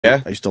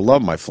Yeah? I used to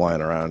love my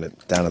flying around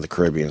down in the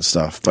Caribbean and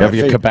stuff. But Have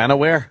you cabana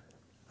wear?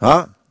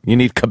 Huh? You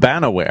need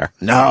cabana wear.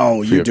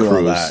 No, you do all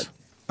cruise. that.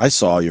 I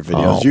saw your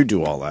videos. Oh. You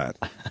do all that.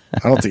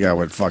 I don't think I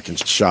would fucking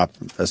shop,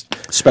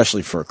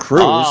 especially for a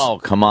cruise. Oh,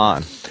 come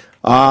on.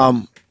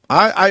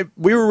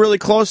 We were really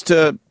close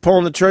to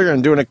pulling the trigger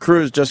and doing a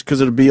cruise just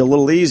because it'd be a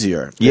little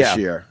easier this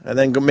year, and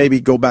then maybe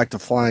go back to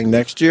flying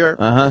next year.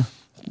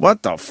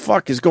 What the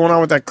fuck is going on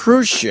with that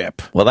cruise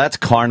ship? Well, that's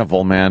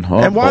Carnival, man. Oh,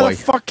 and why boy. the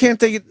fuck can't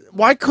they?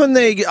 Why couldn't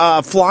they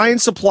fly in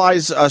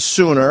supplies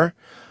sooner?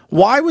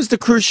 Why was the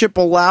cruise ship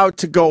allowed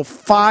to go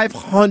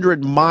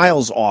 500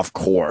 miles off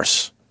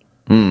course?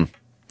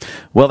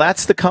 Well,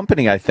 that's the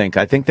company, I think.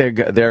 I think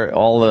they're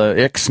all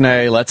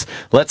ixnay.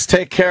 Let's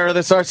take care of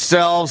this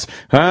ourselves.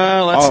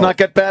 Let's not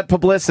get bad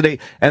publicity.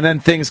 And then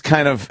things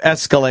kind of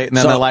escalate, and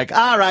then they're like,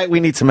 all right, we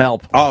need some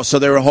help. Oh, so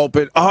they were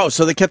hoping. Oh,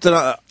 so they kept it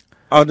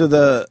under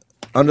the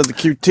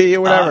QT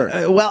or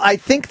whatever. Well, I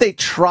think they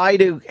try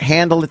to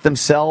handle it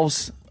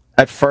themselves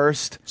at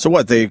first. So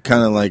what? They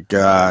kind of like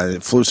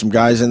flew some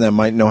guys in that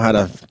might know how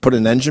to put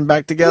an engine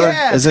back together?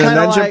 Yeah, is it an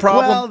engine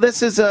problem? Well,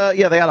 this is they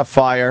had a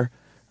fire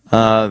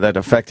that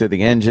affected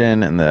the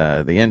engine, and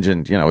the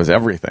engine, is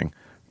everything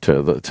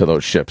to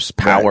those ships,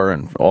 power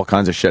and all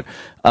kinds of shit.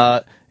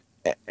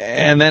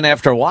 And then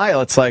after a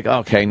while, it's like,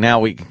 okay, now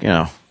we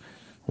got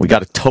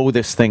to tow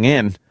this thing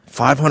in.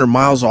 500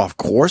 miles off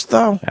course,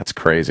 though? That's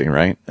crazy,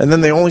 right? And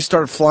then they only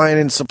started flying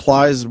in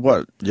supplies,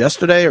 what,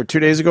 yesterday or 2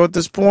 days ago at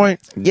this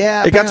point?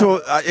 Yeah. It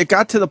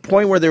got to the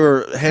point where they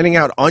were handing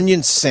out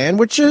onion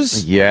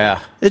sandwiches?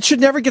 Yeah. It should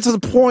never get to the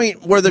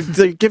point where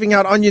they're giving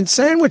out onion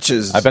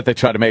sandwiches. I bet they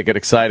try to make it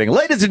exciting.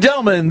 Ladies and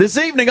gentlemen, this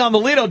evening on the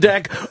Lido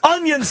deck,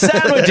 onion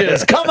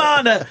sandwiches. Come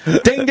on.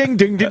 Ding, ding,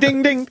 ding, ding,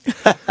 ding, ding.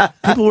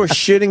 People were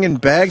shitting in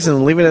bags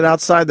and leaving it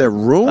outside their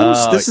rooms?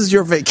 This is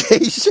your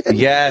vacation?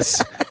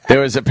 Yes.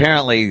 There was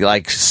apparently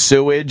like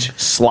sewage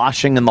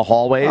sloshing in the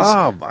hallways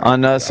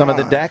on some of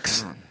the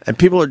decks. And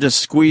people are just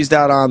squeezed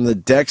out on the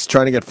decks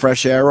trying to get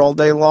fresh air all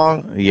day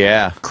long?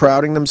 Yeah.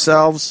 Crowding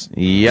themselves?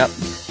 Yep.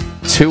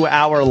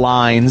 2-hour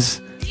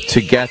lines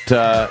to get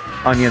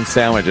onion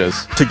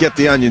sandwiches. To get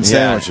the onion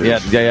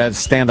sandwiches? Yeah,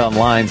 stand on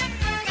lines.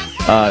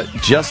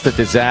 Just a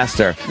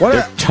disaster.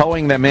 They're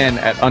towing them in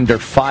at under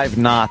 5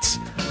 knots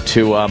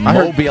to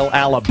Mobile,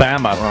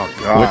 Alabama,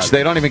 which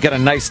they don't even get a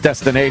nice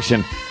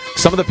destination.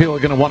 Some of the people are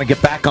going to want to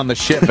get back on the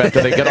ship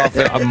after they get off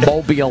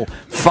Mobile,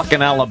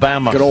 fucking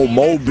Alabama. Good old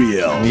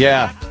Mobile.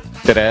 Yeah.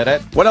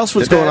 What else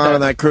was going on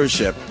that cruise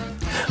ship?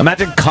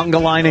 Imagine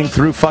conga lining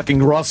through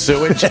fucking raw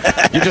sewage.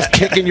 You're just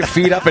kicking your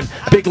feet up and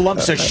big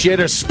lumps of shit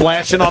are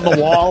splashing on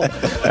the wall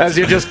as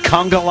you're just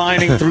conga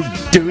lining through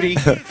duty.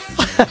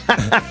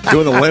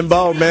 Doing the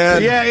limbo,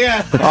 man?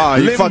 Yeah. Oh,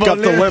 you fuck up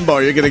the limbo,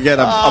 you're going to get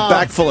a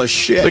bag full of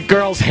shit. The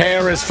girl's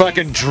hair is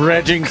fucking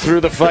dredging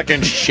through the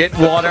fucking shit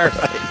water.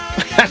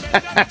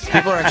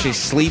 People are actually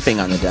sleeping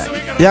on the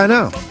deck. Yeah, I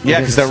know. Yeah,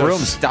 because their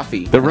rooms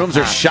stuffy. The rooms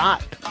are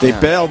shot. They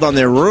bailed on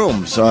their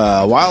rooms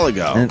a while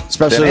ago,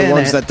 especially the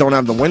ones that don't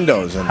have the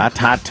windows. And,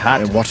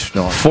 hot. And what's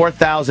not.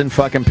 4,000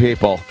 fucking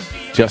people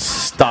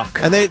just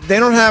stuck. And they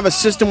don't have a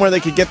system where they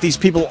could get these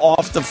people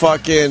off the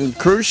fucking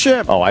cruise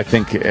ship? Oh, I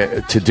think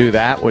to do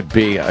that would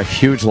be a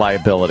huge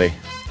liability.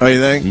 Oh, you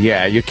think?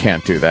 Yeah, you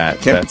can't do that.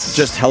 Can't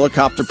just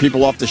helicopter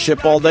people off the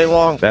ship all day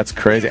long? That's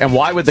crazy. And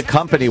why would the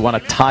company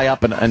want to tie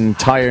up an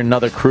entire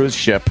another cruise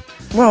ship?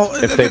 Well,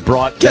 if they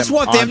brought guess them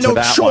what? They have no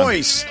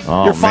choice.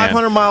 You're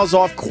 500 miles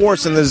off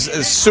course, and there's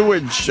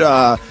sewage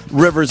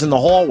rivers in the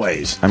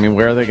hallways. I mean,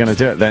 where are they going to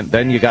do it?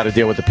 Then you got to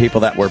deal with the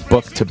people that were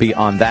booked to be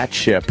on that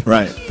ship.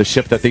 Right. The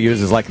ship that they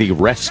use is like the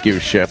rescue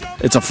ship.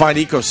 It's a fine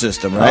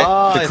ecosystem,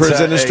 right? The cruise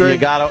industry. You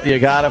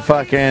gotta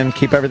fucking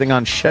keep everything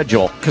on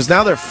schedule. Because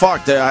now they're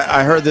fucked.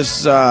 I heard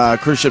this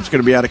cruise ship's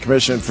going to be out of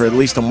commission for at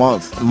least a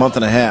month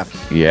and a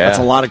half. Yeah. That's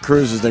a lot of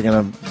cruises they're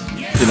going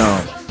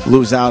to,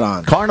 lose out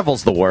on.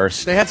 Carnival's the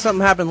worst. They had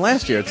something happen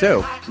last year,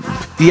 too.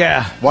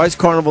 Yeah. Why is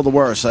Carnival the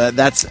worst?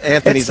 That's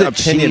Anthony's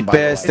opinion.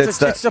 Cheapest.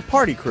 It's a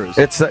party cruise.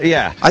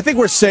 Yeah. I think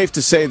we're safe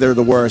to say they're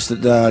the worst,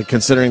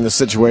 considering the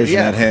situation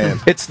at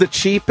hand. It's the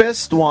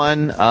cheapest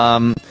one.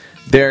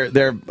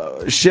 Their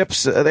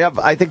ships. They have,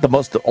 I think,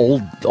 the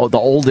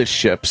oldest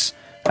ships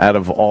out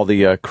of all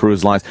the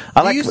cruise lines.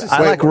 I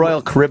like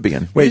Royal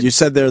Caribbean. Wait, you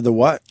said they're the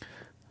what?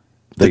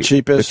 The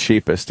cheapest? The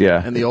cheapest,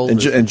 yeah. And the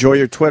oldest. Enjoy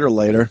your Twitter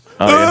later.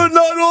 Oh, yeah.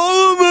 Not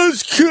all of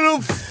us can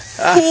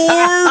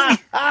afford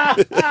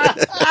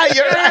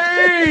your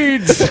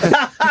AIDS!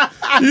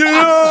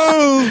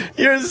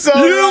 You're so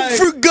right.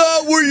 You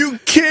forgot where you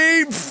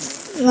came from.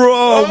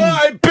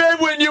 I bet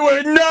when you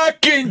were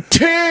knocking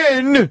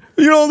 10.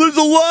 There's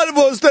a lot of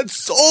us.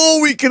 That's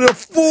all we can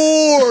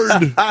afford.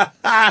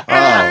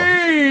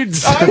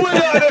 AIDS! I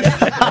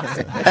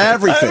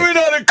went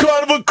on a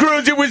Carnival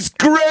cruise. It was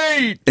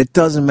great. It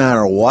doesn't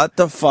matter what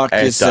the fuck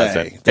you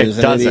say. There's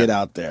an idiot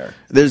out there.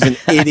 There's an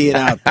idiot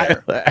out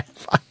there.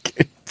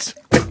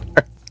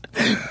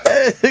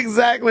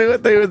 Exactly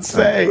what they would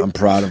say. I'm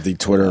proud of the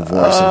Twitter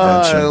voice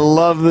invention. I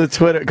love the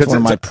Twitter. It's one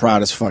of my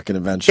proudest fucking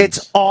inventions.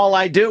 It's all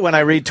I do when I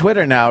read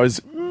Twitter now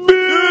is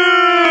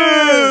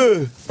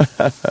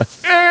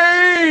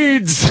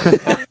AIDS!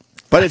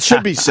 But it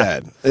should be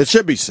said. It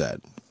should be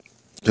said.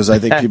 Because I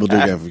think people do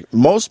get...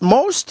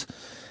 Most,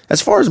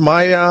 as far as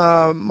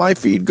my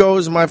feed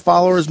goes, my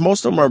followers,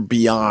 most of them are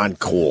beyond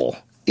cool.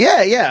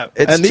 Yeah.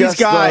 And these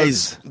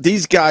guys,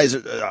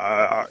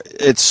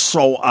 it's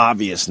so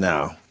obvious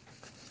now.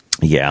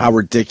 Yeah. How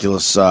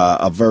ridiculous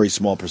a very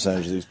small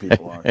percentage of these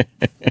people are.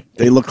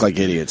 They look like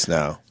idiots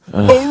now.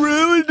 Oh,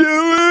 really,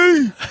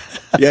 do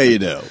we? Yeah, you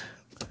do.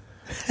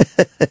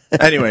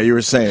 Anyway, you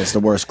were saying it's the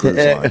worst cruise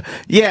line.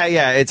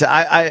 Yeah. It's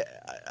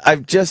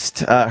I've just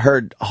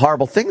heard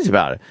horrible things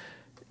about it.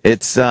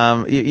 It's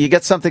you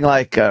get something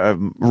like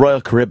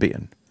Royal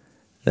Caribbean.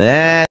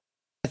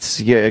 That's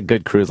a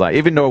good cruise line.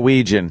 Even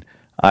Norwegian.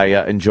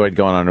 I enjoyed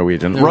going on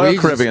Norwegian. Royal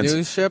Caribbean's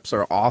new ships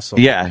are awesome.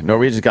 Yeah,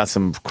 Norwegian's got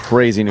some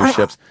crazy new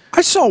ships.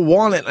 I saw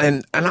one,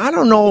 and I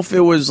don't know if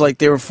it was like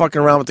they were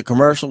fucking around with the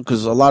commercial,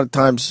 because a lot of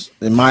times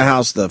in my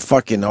house the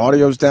fucking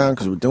audio's down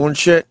because we're doing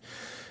shit.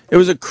 It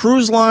was a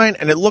cruise line,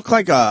 and it looked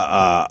like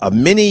a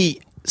mini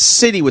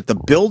city with the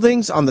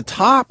buildings on the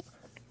top.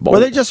 Were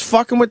they just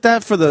fucking with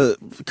that for the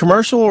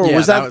commercial, or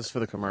was that was for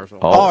the commercial?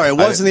 Oh, it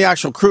wasn't the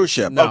actual cruise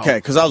ship. No. Okay,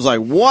 because I was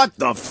like, what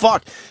the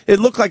fuck? It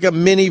looked like a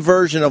mini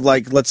version of,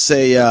 like, let's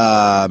say,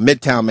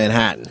 Midtown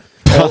Manhattan.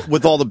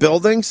 With all the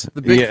buildings?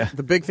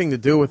 The big thing to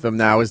do with them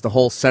now is the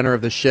whole center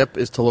of the ship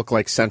is to look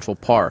like Central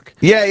Park.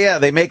 Yeah.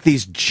 They make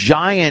these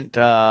giant...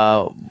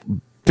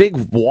 big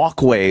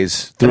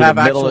walkways through the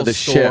middle of the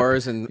ship.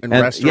 Stores and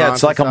restaurants. Yeah,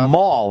 it's like a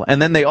mall.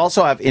 And then they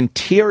also have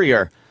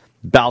interior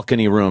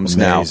balcony rooms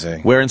now,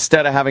 where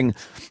instead of having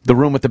the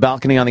room with the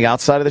balcony on the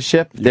outside of the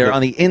ship, they're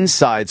on the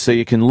inside, so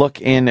you can look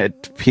in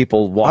at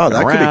people walking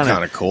around. Oh, that could be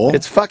kind of cool.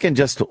 It's fucking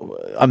just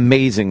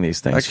amazing,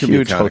 these things. That could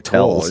Huge be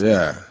hotels. cool,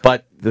 yeah.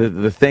 But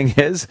the thing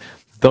is,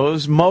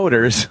 those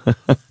motors,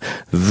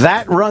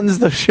 that runs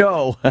the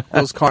show.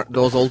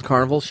 those old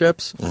Carnival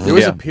ships. There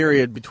was a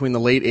period between the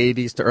late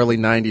 80s to early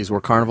 90s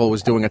where Carnival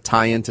was doing a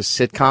tie-in to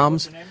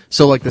sitcoms.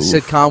 So, like, the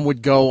sitcom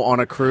would go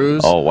on a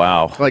cruise. Oh,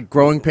 wow. Like,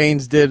 Growing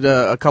Pains did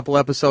a couple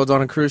episodes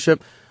on a cruise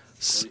ship.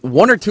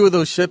 One or two of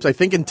those ships, I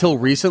think until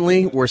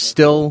recently, were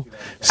still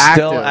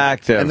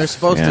active. And they're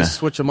supposed to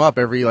switch them up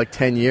every, like,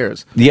 10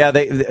 years. Yeah,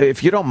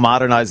 if you don't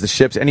modernize the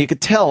ships, and you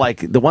could tell,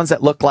 like, the ones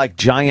that look like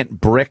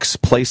giant bricks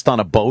placed on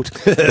a boat,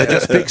 they're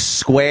just big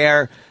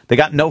square. They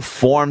got no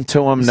form to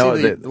them.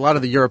 A lot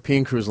of the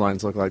European cruise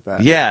lines look like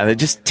that. Yeah, they're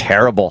just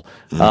terrible.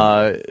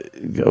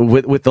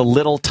 With the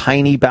little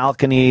tiny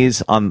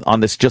balconies on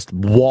this just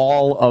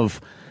wall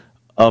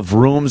of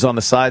rooms on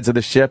the sides of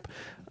the ship.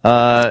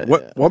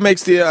 What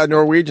makes the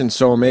Norwegian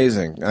so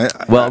amazing?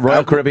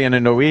 Royal Caribbean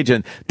and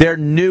Norwegian, they're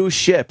new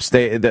ships.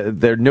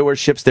 They're newer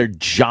ships. They're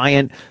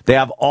giant. They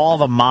have all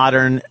the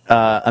modern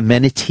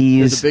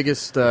amenities. They're the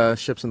biggest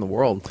ships in the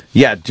world.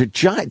 Yeah,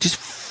 giant, just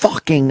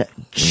fucking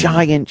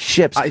giant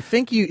ships. I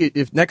think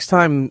if next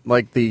time,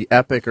 like the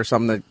Epic or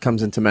something that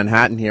comes into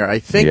Manhattan here, I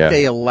think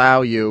they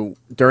allow you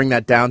during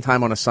that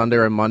downtime on a Sunday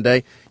or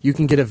Monday, you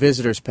can get a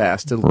visitor's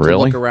pass to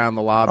look around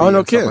the lobby. Oh, no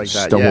and kidding. Like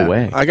that. Stow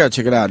away. I gotta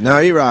check it out. Now,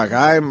 E-Rock,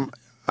 I'm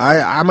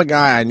a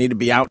guy. I need to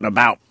be out and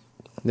about.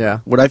 Yeah.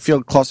 Would I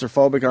feel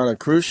claustrophobic on a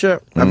cruise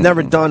ship? I've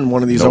never done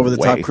one of these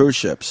over-the-top cruise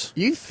ships.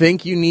 You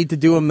think you need to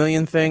do a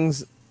million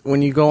things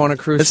when you go on a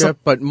cruise ship,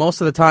 but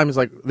most of the time it's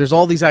like there's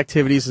all these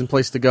activities and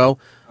place to go.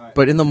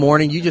 But in the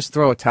morning, you just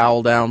throw a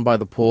towel down by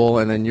the pool,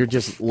 and then you're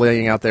just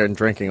laying out there and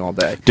drinking all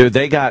day. Dude,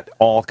 they got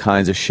all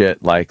kinds of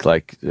shit like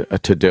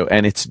to do,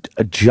 and it's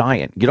a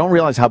giant. You don't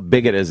realize how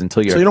big it is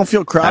until you're. So you don't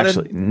feel crowded?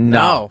 Actually,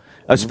 no.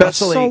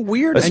 Especially, that's so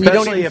weird. Especially and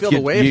you don't even if feel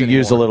the waves you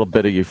use a anymore. little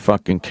bit of your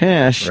fucking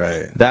cash.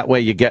 Right. That way,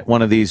 you get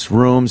one of these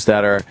rooms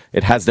that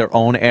it has their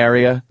own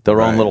area,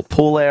 their own little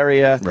pool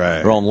area,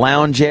 their own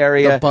lounge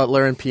area, the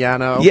butler and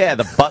piano. Yeah,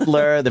 the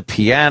butler, the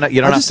piano.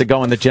 You don't have to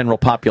go in the general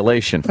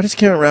population. I just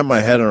can't wrap my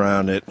head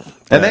around it.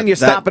 And then you're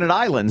stopping at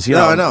islands. You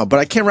know? I know, but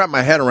I can't wrap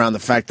my head around the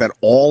fact that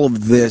all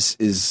of this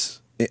is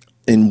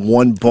in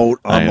one boat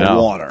on the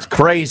water. It's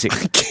crazy.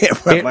 I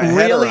can't wrap my head around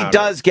it. It really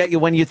does get you.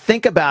 When you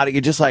think about it,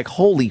 you're just like,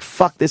 holy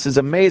fuck, this is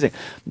amazing.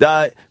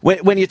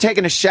 When you're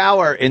taking a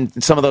shower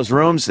in some of those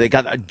rooms, they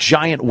got a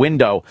giant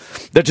window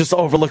that just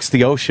overlooks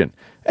the ocean.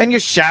 And you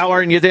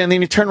shower, and then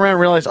you turn around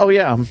and realize, oh,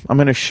 yeah, I'm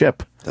in a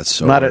ship. That's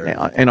so not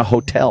weird. in a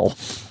hotel.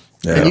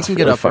 Yeah. And you can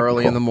get up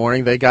early in the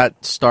morning. They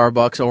got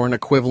Starbucks or an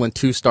equivalent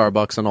to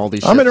Starbucks on all these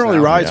ships. I'm an early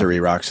riser,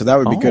 E-Rock, so that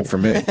would be good for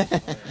me.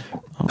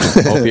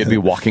 Hope you'd be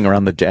walking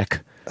around the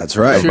deck. That's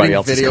right. Everybody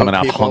else is coming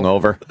out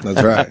hungover.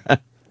 That's right.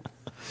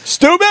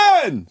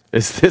 Stupid!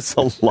 Is this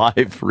a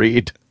live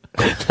read?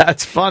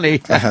 That's funny.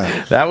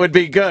 That would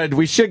be good.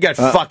 We should get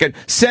fucking...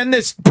 Send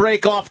this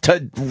break off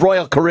to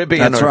Royal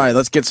Caribbean. That's right.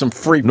 Let's get some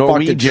free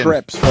Norwegian fucking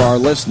trips for our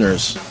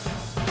listeners.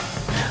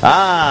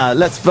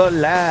 Let's go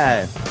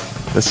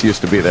live. This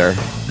used to be their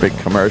big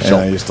commercial.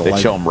 Yeah, I used to They'd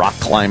show them rock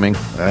climbing.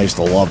 I used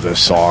to love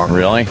this song.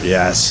 Really?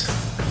 Yes.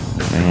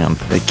 Man.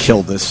 They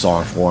killed this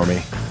song for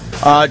me.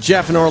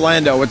 Jeff in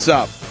Orlando, what's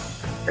up?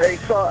 Hey,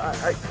 so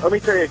let me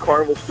tell you a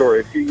Carnival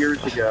story. A few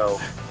years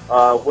ago,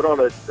 went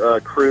on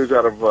a cruise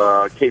out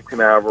of Cape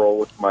Canaveral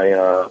with my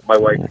my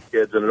wife and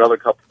kids and another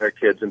couple of their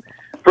kids. And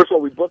first of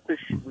all, we booked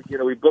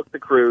we booked the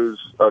cruise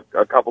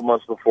a couple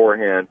months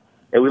beforehand,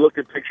 and we looked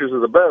at pictures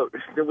of the boat.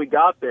 Then we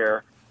got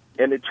there,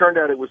 and it turned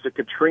out it was a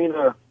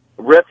Katrina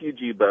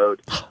refugee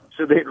boat.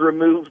 So they'd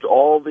removed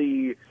all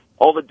the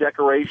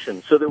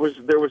decorations. So there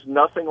was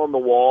nothing on the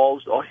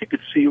walls. All you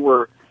could see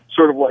were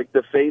sort of like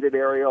the faded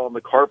area on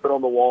the carpet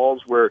on the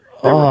walls where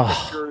there were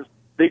pictures.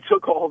 They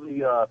took all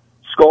the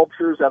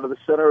sculptures out of the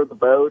center of the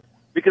boat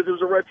because it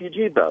was a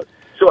refugee boat.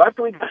 So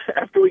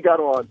after we got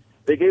on,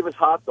 they gave us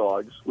hot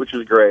dogs, which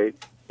was great.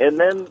 And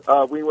then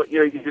we went.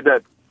 You did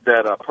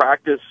that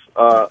practice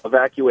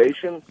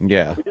evacuation.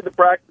 Yeah, they did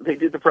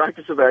the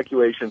practice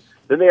evacuation.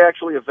 Then they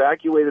actually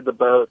evacuated the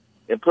boat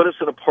and put us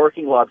in a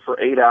parking lot for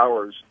 8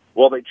 hours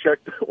while they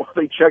checked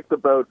the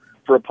boat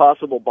for a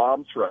possible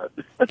bomb threat.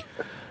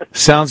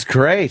 Sounds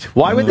great.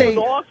 Why would they?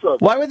 Awesome.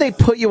 Why would they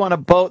put you on a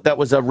boat that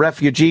was a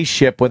refugee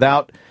ship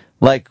without,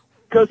 like,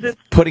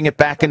 putting it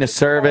back into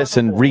service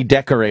and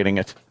redecorating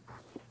it?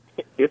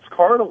 It's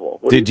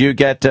Carnival. Did you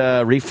get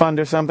a refund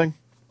or something?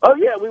 Oh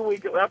yeah, we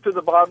after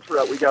the bomb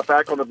threat, we got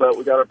back on the boat,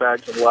 we got our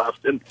bags and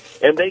left, and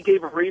they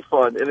gave a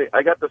refund, and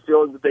I got the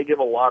feeling that they give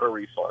a lot of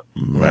refunds.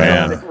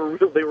 Man,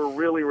 they were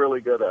really, really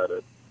good at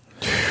it.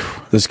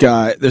 This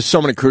guy, there's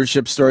so many cruise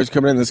ship stories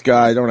coming in. This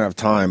guy, I don't have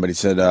time, but he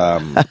said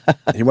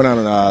he went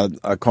on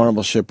a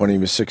Carnival ship when he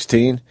was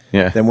 16.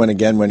 Yeah. Then went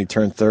again when he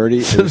turned 30.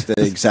 It was the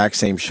exact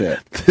same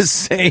shit. The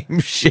same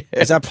shit.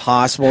 Is that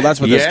possible?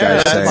 That's what this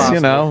guy's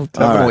saying. That's,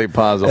 definitely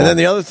possible. And then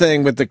the other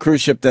thing with the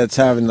cruise ship that's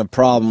having the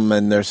problem,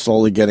 and they're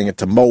slowly getting it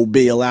to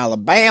Mobile,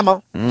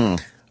 Alabama.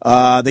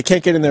 They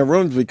can't get in their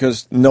rooms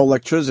because no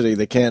electricity.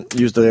 They can't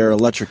use their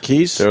electric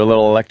keys. Their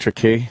little electric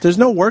key. There's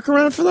no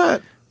workaround for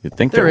that. You'd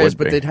think there is, would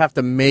but be. they'd have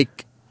to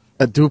make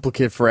a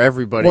duplicate for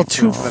everybody. Well,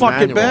 too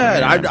fucking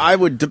bad.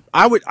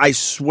 Man. I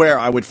swear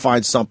I would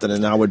find something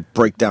and I would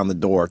break down the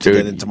door to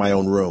get into my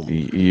own room.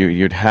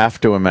 You'd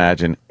have to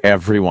imagine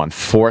everyone,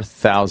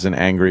 4,000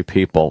 angry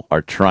people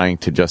are trying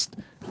to just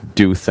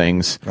do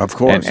things. Of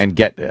course. And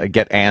get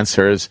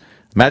answers.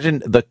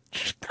 Imagine the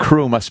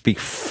crew must be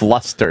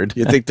flustered.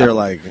 You think they're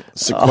like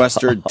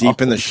sequestered deep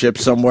in the ship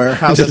somewhere?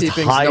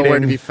 Housekeeping's nowhere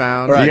to be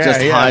found. Right,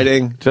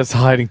 hiding. Just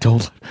hiding.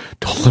 Don't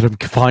let them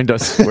find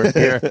us. We're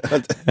here.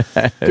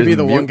 Could be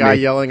the one guy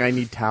yelling, "I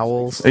need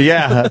towels."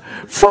 Yeah.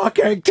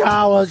 Fucking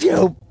towels,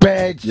 you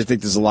bitch. You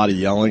think there's a lot of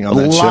yelling on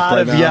that ship right now? A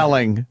lot of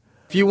yelling.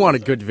 If you want a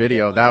good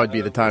video, that would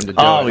be the time to do it.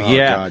 Oh,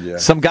 yeah. God, yeah.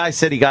 Some guy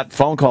said he got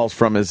phone calls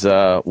from his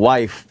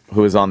wife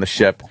who was on the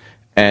ship,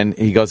 and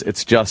he goes,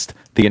 it's just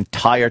the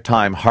entire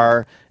time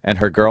her and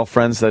her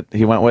girlfriends that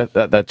he went with,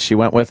 that she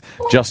went with,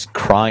 just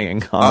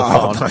crying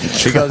on the phone.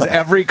 She goes,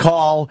 every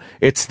call,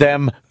 it's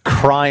them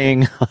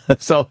crying.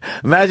 So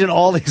imagine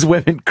all these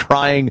women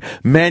crying,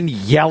 men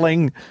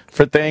yelling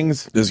for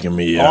things. This is going to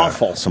be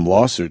awful. Some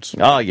lawsuits.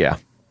 Oh, yeah.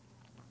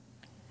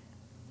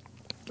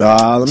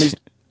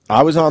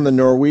 I was on the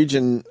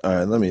Norwegian,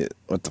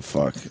 what the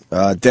fuck?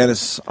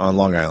 Dennis on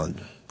Long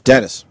Island.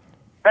 Dennis.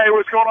 Hey,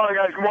 what's going on,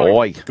 guys? Good morning.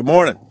 Boy. Good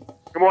morning.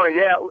 Good morning.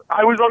 Yeah,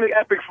 I was on the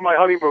Epic for my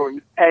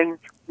honeymoon, and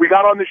we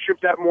got on the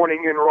ship that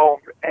morning in Rome,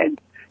 and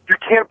you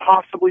can't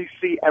possibly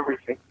see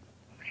everything.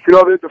 You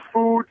know, the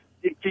food,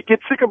 you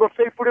get sick of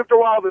buffet food after a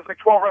while. There's like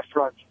 12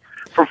 restaurants,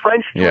 from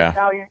French to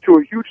Italian to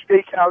a huge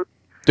steakhouse.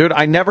 Dude,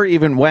 I never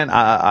even went.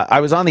 I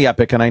was on the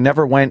Epic, and I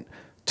never went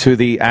to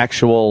the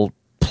actual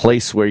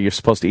place where you're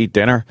supposed to eat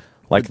dinner.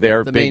 Like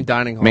their the big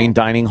main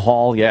dining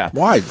hall. Yeah.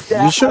 Why?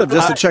 Yeah, You should have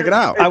just to check it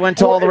out. I went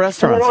to all the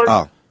restaurants.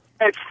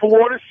 It's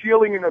floor to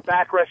ceiling in the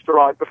back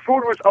restaurant. The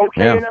food was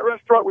okay in that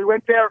restaurant. We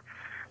went there,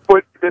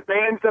 but the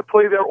bands that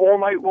play there all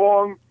night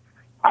long.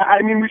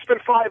 I mean, we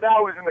spent 5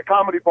 hours in the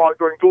comedy bar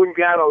during dueling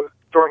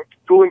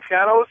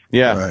pianos.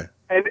 Yeah. Right.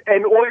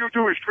 And all you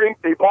do is drink.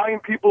 They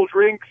buying people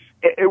drinks.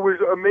 It was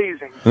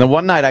amazing. And then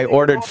one night I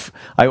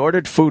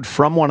ordered food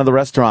from one of the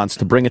restaurants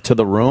to bring it to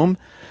the room.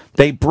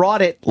 They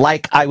brought it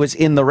like I was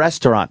in the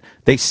restaurant.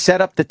 They set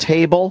up the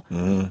table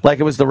like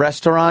it was the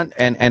restaurant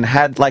and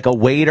had like a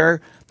waiter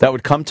that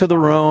would come to the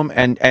room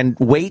and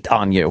wait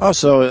on you. Oh,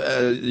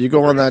 so you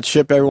go on that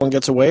ship, everyone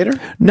gets a waiter?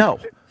 No.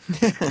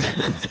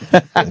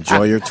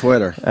 Enjoy your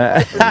Twitter.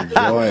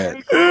 Enjoy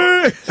it.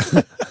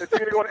 If you're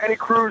going to go on any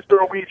cruise,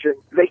 Norwegian,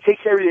 they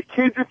take care of your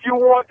kids if you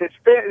want. It's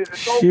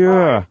no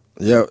Sure.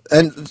 Yeah,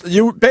 and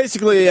you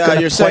basically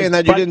you're saying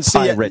that you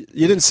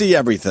didn't see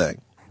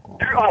everything.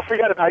 Oh,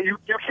 forget about it. You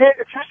can't.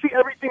 If you see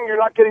everything, you're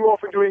not getting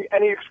off and doing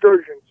any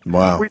excursions.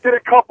 Wow. We did a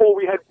couple.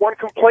 We had one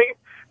complaint.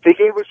 They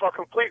gave us our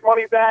complete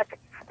money back,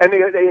 and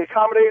they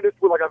accommodated us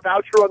with like a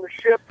voucher on the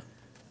ship.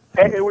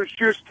 And it was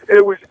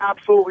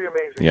absolutely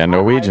amazing. Yeah,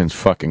 Norwegian's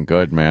fucking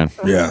good, man.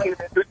 Yeah.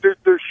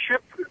 The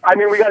ship. I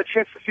mean, we got a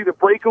chance to see the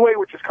Breakaway,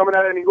 which is coming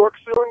out of New York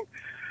soon,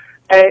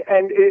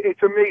 and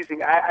it's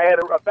amazing. I had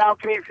a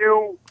balcony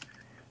view.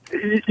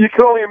 You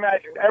can only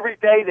imagine. Every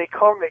day they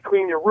come, they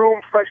clean your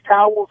room, fresh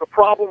towels. A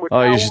problem with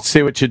towels. You should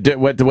see what you do.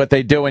 What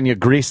they do when you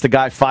grease the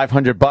guy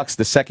 $500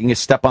 the second you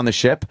step on the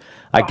ship.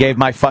 I gave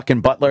my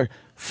fucking butler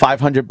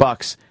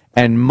 $500,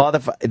 and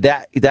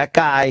that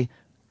guy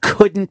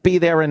couldn't be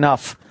there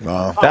enough.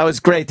 Oh. That was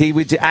great. He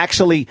would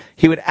actually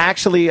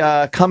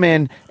come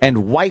in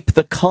and wipe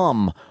the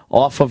cum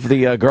off of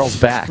the girl's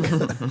back.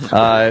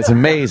 It's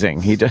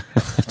amazing. He just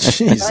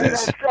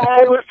Jesus.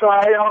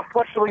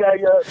 Unfortunately,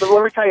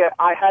 let me tell you,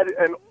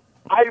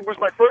 I was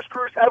my first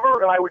cruise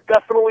ever, and I would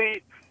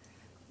definitely,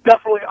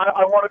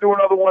 I want to do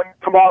another one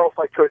tomorrow if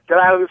I could. Get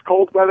out of this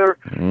cold weather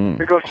and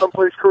go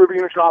someplace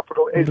Caribbean or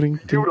tropical. It's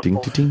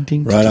beautiful.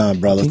 Right on,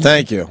 brother.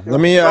 Thank you.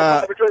 Let me.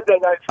 Have a great day,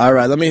 guys. All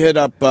right, let me hit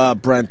up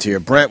Brent here.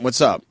 Brent, what's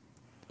up?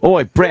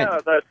 Oi, Brent.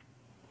 Yeah,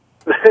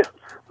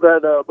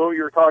 that boat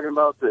you were talking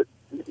about that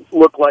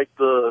looked like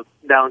the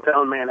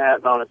downtown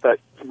Manhattan on it, that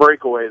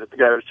breakaway that the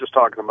guy was just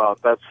talking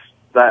about. That's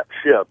that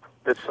ship.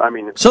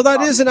 So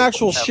that is an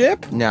actual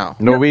ship? No.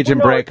 Norwegian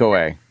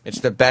breakaway. It's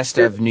the best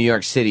of New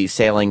York City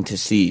sailing to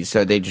sea,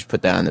 so they just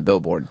put that on the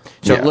billboard.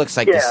 So it looks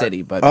like the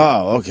city, but...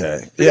 Oh,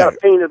 okay. They got it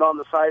painted on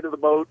the side of the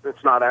boat.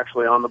 It's not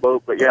actually on the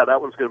boat, but yeah,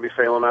 that one's going to be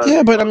sailing out.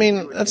 Yeah, but I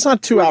mean, that's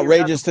not too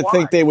outrageous to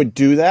think they would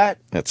do that.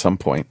 At some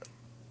point.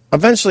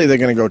 Eventually, they're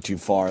going to go too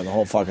far, and the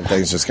whole fucking thing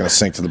is just going to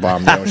sink to the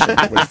bottom of the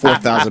ocean with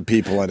 4,000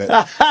 people in it.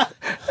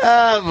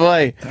 Oh,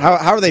 boy.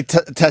 How are they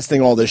testing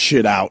all this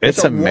shit out?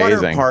 It's a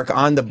amazing. water park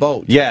on the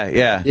boat.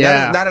 Yeah.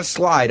 Not a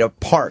slide, a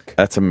park.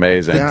 That's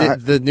amazing.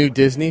 The new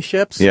Disney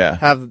ships Yeah.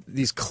 have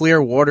these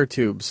clear water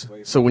tubes.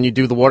 So when you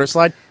do the water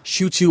slide,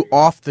 shoots you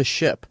off the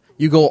ship.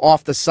 You go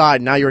off the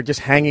side. Now you're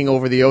just hanging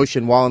over the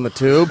ocean while in the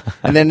tube,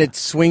 and then it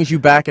swings you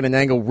back at an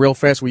angle real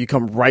fast where you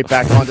come right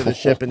back onto the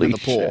ship into the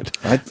pool.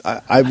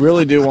 I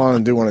really do want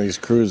to do one of these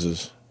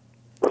cruises.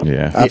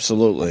 Yeah.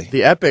 Absolutely.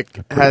 The Epic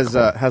has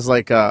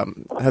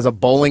a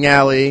bowling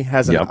alley,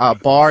 has a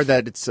bar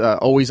that it's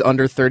always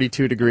under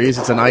 32 degrees.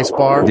 It's an ice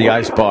bar. The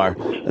ice bar.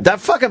 That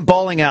fucking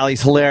bowling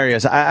alley's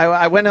hilarious.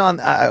 I went on.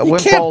 You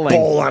went can't bowling.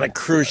 bowl on a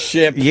cruise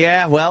ship.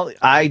 Yeah, well,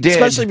 I did.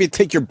 Especially if you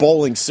take your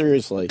bowling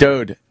seriously.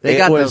 Dude, They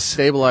got those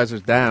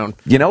stabilizers down.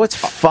 You know what's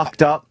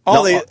fucked up?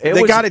 Oh,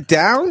 they got it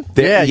down?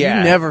 Yeah, you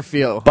never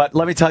feel. But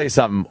let me tell you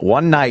something.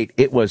 One night,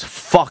 it was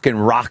fucking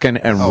rocking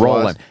and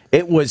rolling.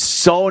 It was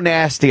so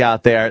nasty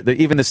out there that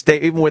even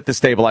with the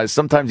stabilizers,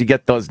 sometimes you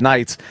get those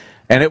nights,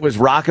 and it was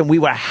rocking. We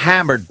were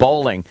hammered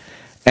bowling,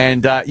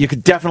 and you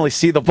could definitely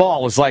see the ball.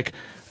 It was like,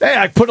 hey,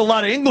 I put a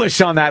lot of English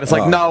on that. It's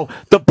like, no,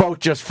 the boat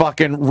just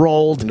fucking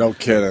rolled. No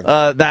kidding.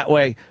 That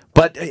way.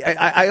 But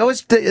I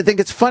always think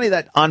it's funny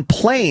that on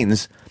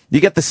planes, you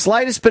get the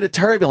slightest bit of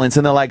turbulence,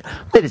 and they're like,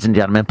 ladies and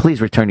gentlemen, please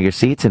return to your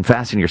seats and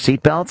fasten your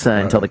seatbelts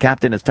until the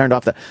captain has turned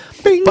off the...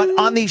 Bing, but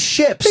on these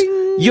ships,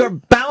 you're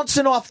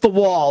bouncing off the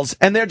walls,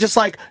 and they're just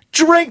like,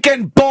 drink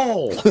and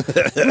bowl.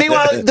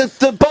 Meanwhile,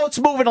 the boat's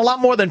moving a lot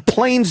more than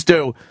planes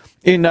do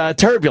in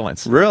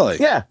turbulence. Really?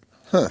 Yeah.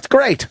 It's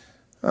great.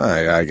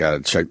 I got to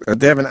check.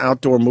 They have an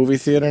outdoor movie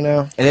theater now?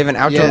 And they have an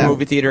outdoor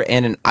movie theater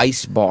and an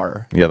ice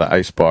bar. Yeah, the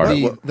ice bar.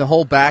 The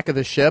whole back of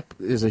the ship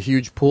is a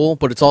huge pool,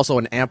 but it's also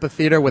an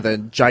amphitheater with a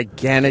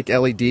gigantic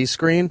LED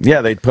screen.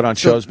 Yeah, they put on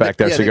shows back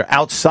there, so you're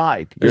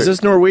outside. Is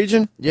this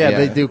Norwegian? Yeah,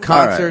 they do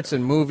concerts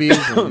and movies.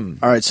 All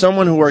right,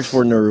 someone who works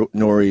for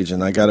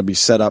Norwegian, I got to be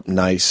set up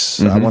nice.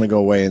 I want to go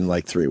away in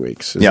like 3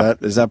 weeks.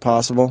 Is that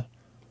possible?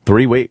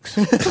 3 weeks.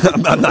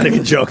 I'm not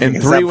even joking.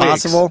 In 3 weeks.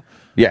 Possible?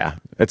 Yeah,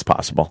 it's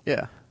possible.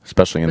 Yeah.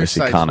 Especially in There's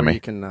this sites economy. where you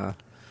can,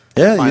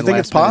 you think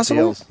it's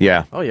possible? deals.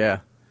 Yeah. Oh,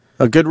 yeah.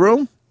 A good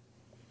room?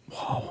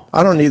 Whoa.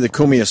 I don't need the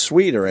Kumia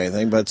suite or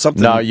anything, but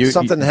something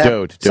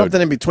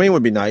something in between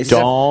would be nice.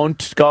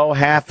 Don't go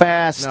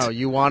half-assed. No,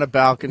 you want a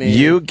balcony.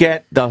 You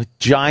get the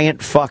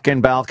giant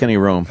fucking balcony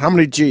room. How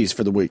many G's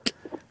for the week?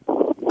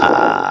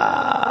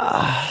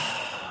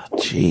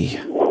 Gee.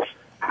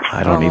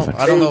 I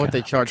don't know what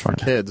they charge for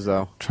kids,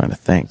 though. Trying to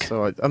think.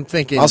 So I'm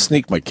thinking. I'll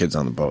sneak my kids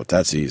on the boat.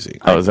 That's easy.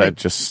 Oh, is that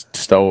just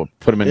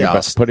put them in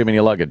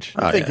your luggage?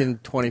 I'm thinking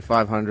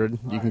 2,500.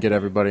 You can get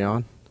everybody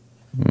on.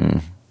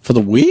 For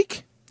the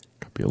week?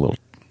 Could be a little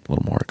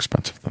more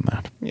expensive than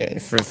that. Yeah,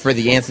 for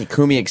the Anthony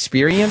Cumia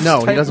experience? No,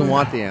 he doesn't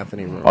want the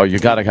Anthony room. Oh, you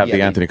got to have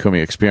the Anthony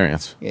Cumia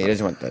experience. Yeah, he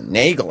doesn't want the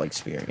Nagel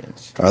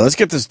experience. All right, let's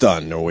get this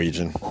done,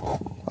 Norwegian.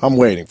 I'm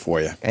waiting for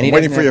you. And I'm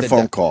waiting for your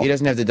phone call. He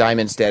doesn't have the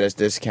diamond status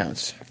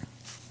discounts.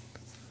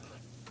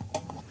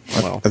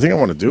 Well, I think I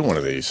want to do one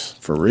of these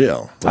for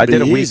real. I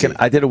did a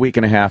week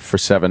and a half for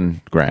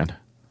 $7,000.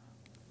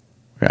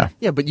 Yeah.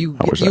 Yeah, but you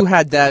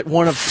had that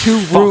one of two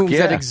rooms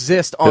that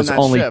exist on that ship. There's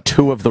only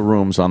 2 of the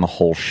rooms on the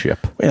whole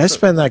ship. Wait, I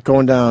spend that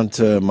going down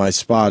to my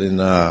spot in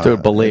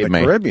Dude, believe in the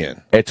me,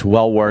 Caribbean. It's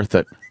well worth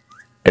it.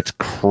 It's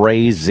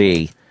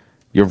crazy.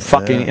 You're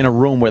fucking in a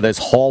room where there's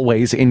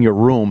hallways in your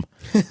room.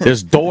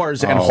 There's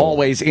doors and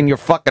hallways in your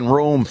fucking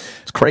room.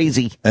 It's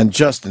crazy. And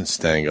Justin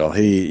Stengel,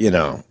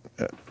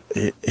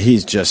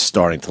 he's just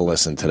starting to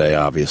listen today,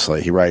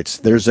 obviously. He writes,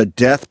 there's a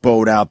death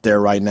boat out there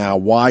right now.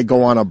 Why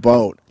go on a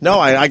boat? No,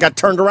 I got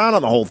turned around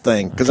on the whole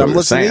thing because I'm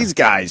listening to these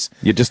guys.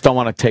 You just don't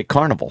want to take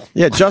Carnival.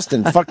 Yeah,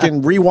 Justin,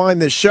 fucking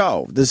rewind this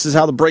show. This is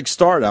how the break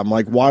started. I'm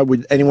like, why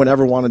would anyone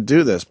ever want to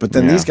do this? But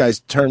then these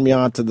guys turned me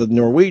on to the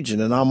Norwegian,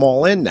 and I'm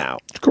all in now.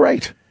 It's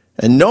great.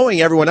 And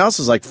knowing everyone else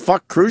is like,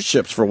 fuck cruise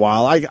ships for a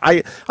while,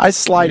 I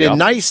slide in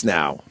nice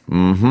now.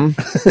 Mm-hmm.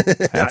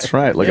 That's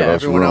right. Look at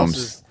those everyone rooms.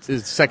 Else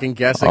is second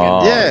guessing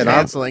and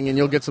canceling, and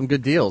you'll get some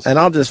good deals. And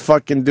I'll just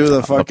fucking do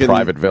the fucking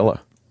private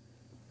villa.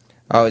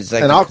 Oh, it's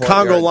like and I'll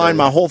Congo line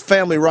my whole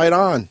family right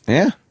on.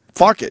 Yeah.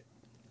 Fuck it.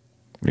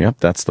 Yep,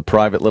 that's the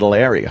private little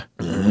area.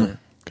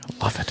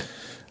 Mm-hmm. Love it.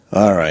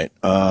 All right.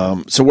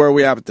 So where are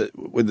we at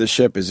with the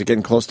ship? Is it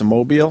getting close to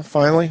Mobile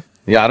finally?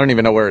 Yeah, I don't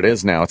even know where it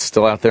is now. It's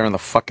still out there in the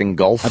fucking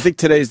Gulf. I think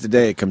today's the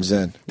day it comes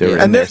in.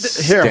 And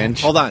here,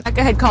 hold on.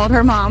 Rebecca had called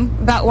her mom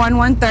about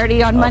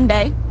 1:30 on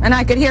Monday, and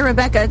I could hear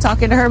Rebecca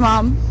talking to her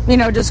mom,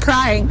 just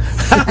crying.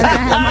 And then I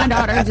had my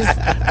daughter just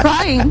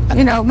crying,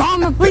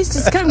 Mama, please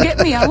just come get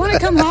me. I want to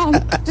come home.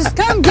 Just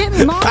come get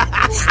me, Mom.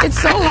 It's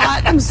so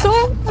hot. I'm so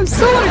want to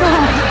go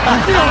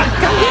home.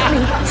 Come get me.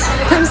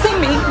 Come see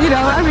me.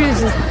 It's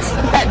just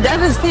that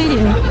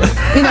devastating,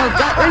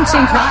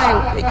 gut-wrenching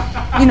cry.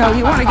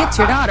 You want to get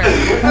to your daughter.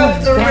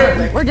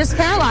 We're just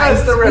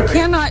paralyzed. We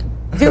cannot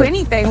do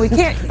anything. We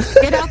can't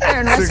get out there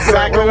and rescue.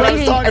 Exactly we're what I was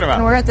waiting, talking about.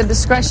 and we're at the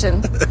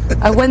discretion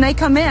of when they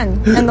come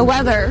in and the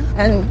weather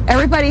and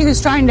everybody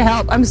who's trying to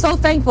help. I'm so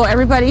thankful.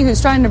 Everybody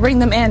who's trying to bring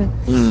them in.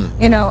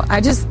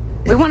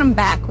 We want them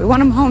back. We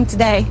want them home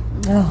today.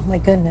 Oh, my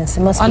goodness.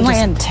 It must be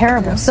just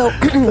terrible. So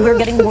we're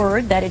getting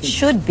word that it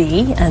should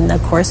be, and of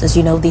course, as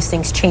you know, these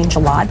things change a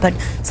lot, but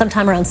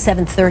sometime around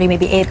 7:30,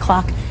 maybe 8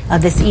 o'clock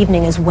this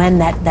evening is when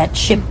that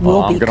ship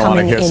will be coming in. I'm going to want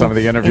to hear some of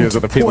the interviews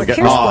of the people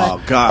getting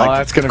Oh, God. Oh,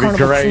 that's going to be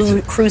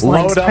great. Cruise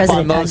Load up President,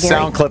 on those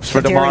sound clips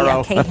for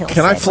tomorrow.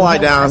 Can I fly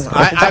down?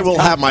 I will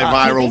have my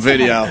viral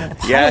video.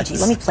 Yes.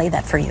 Let me play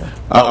that for you.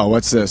 Uh-oh,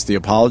 what's this? The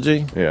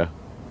apology? Yeah.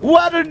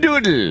 What a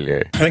doodle!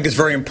 I think it's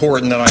very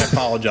important that I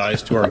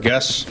apologize to our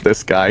guests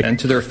this guy. And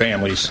to their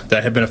families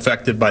that have been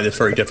affected by this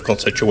very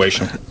difficult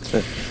situation.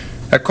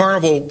 At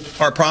Carnival,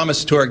 our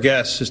promise to our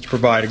guests is to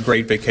provide a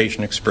great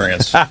vacation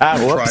experience. We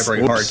try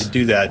very hard to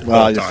do that.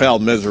 Well, you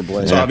failed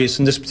miserably. It's obvious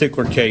in this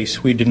particular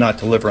case, we did not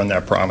deliver on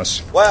that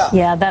promise. Wow.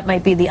 Yeah, that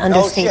might be the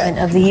understatement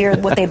of the year.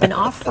 What they've been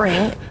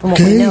offering, from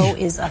what we know,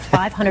 is a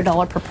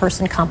 $500 per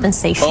person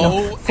compensation,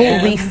 a full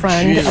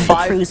refund of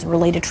the cruise and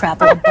related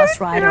travel, a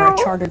bus ride or a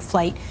chartered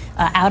flight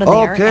out of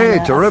there,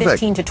 and a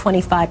 15 to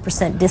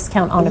 25%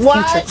 discount on a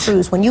future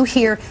cruise. When you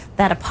hear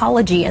that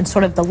apology and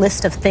sort of the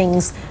list of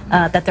things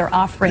that they're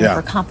offering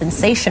for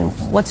compensation,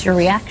 what's your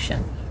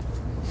reaction?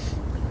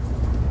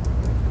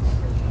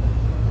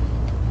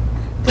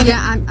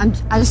 Yeah,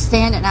 I just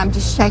stand and I'm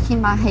just shaking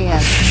my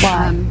head.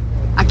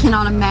 I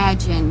cannot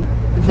imagine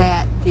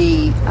that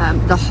the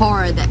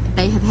horror that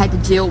they have had to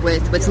deal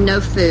with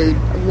no food,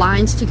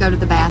 lines to go to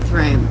the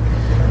bathroom,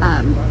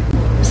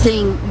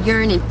 seeing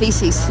urine and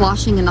feces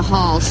sloshing in the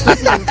halls,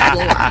 sleeping on the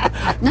floor,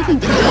 nothing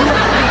to eat,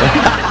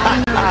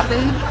 no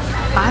food,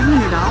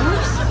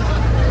 $500.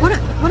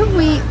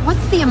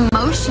 What's the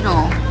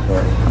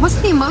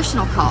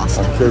emotional cost?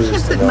 You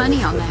can't put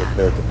money on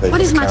that.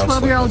 What is my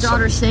 12-year-old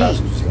daughter seeing?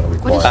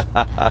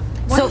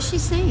 What is she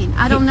seeing?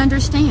 I don't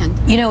understand.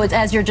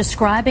 As you're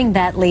describing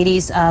that,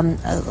 ladies,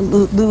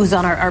 Lou's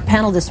on our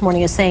panel this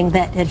morning is saying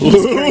that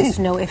he's curious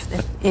to know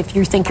if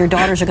you think your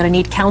daughters are going to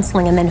need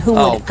counseling, and then who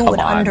would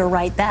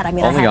underwrite that? I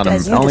mean,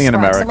 only in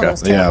America.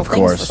 Yeah, of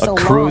course. A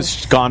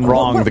cruise gone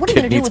wrong, the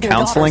kid needs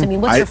counseling. I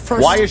mean,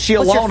 why is she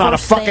alone on a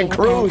fucking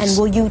cruise? And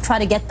will you try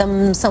to get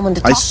them someone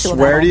to talk to about I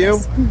swear to you,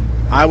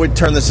 I would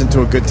turn this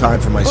into a good time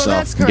for myself. Well,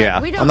 that's correct.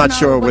 Yeah. I'm not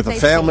sure with a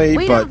family,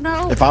 but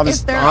if I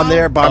was on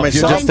there by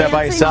myself, just there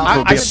by yourself,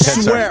 I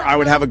swear I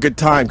would have a good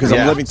time because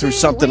I'm living through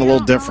something a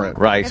little different.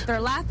 Right. If they're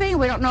laughing,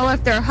 we don't know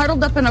if they're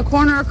huddled up in a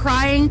corner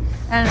crying.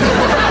 And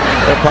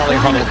they're probably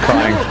huddled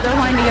crying. They're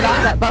wanting to get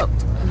off that boat.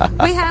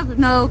 We have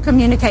no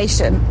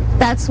communication.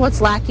 That's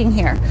what's lacking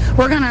here.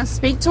 We're going to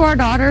speak to our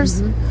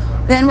daughters.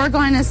 Then we're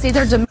going to see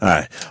their All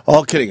right.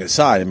 All kidding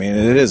aside, I mean,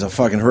 it is a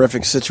fucking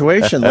horrific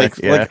situation.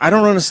 Like I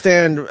don't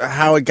understand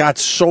how it got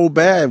so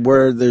bad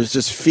where there's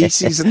just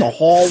feces in the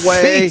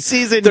hallway.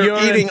 Feces and they're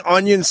urine. eating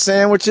onion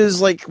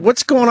sandwiches. Like,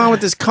 what's going on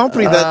with this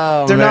company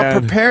that they're not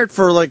prepared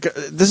for? Like,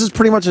 this is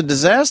pretty much a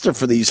disaster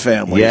for these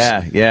families.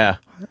 Yeah.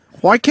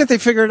 Why can't they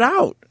figure it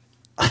out?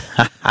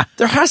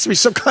 There has to be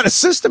some kind of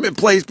system in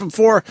place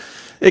before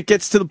it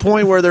gets to the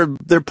point where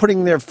they're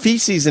putting their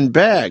feces in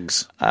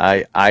bags.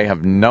 I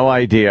have no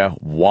idea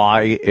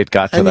why it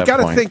got to that point. And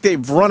you got to think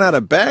they've run out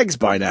of bags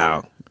by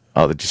now.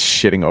 Oh, they're just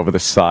shitting over the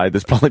side.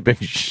 There's probably been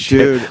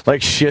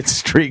shit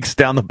streaks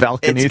down the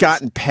balcony. It's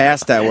gotten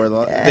past that where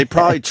they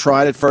probably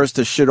tried at first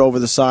to shit over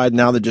the side.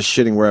 Now they're just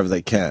shitting wherever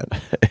they can.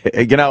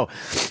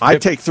 I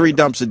take 3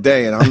 dumps a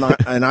day,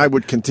 and I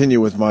would continue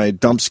with my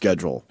dump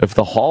schedule. If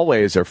the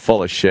hallways are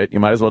full of shit,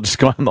 you might as well just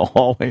go in the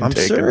hallway and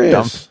take a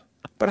dump.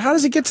 But how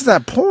does it get to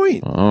that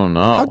point? Oh,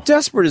 no. How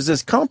desperate is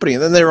this company?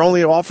 And then they're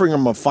only offering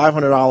them a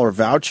 $500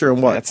 voucher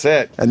and what? That's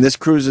it. And this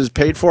cruise is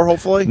paid for,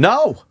 hopefully?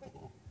 No.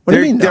 What do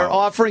you mean, no? They're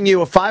offering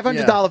you a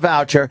 $500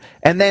 voucher,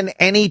 and then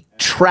any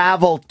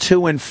travel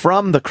to and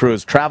from the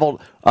cruise,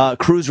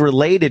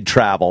 cruise-related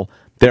travel,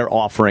 they're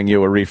offering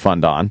you a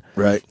refund on.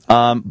 Right.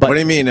 But what do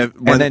you mean? And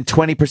then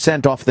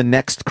 20% off the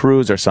next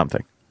cruise or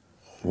something.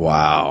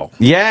 Wow.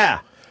 Yeah.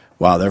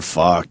 Wow, they're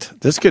fucked.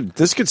 This could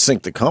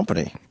sink the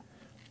company.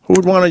 Who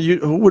would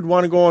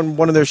want to go on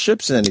one of their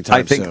ships anytime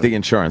I think soon? the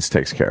insurance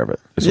takes care of it.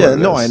 Yeah,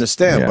 no, I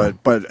understand, Yeah.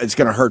 but it's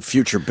going to hurt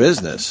future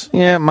business.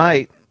 Yeah, it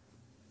might.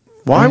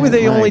 Why would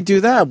they Right. only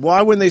do that?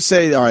 Why wouldn't they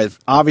say, all right,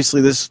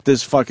 obviously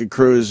this fucking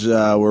cruise,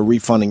 we're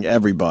refunding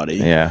everybody.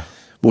 Yeah.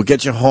 We'll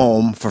get you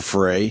home for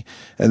free,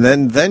 and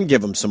then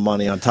give them some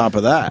money on top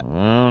of that. I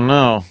don't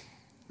know.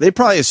 They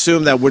probably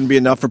assumed that wouldn't be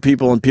enough for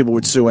people, and people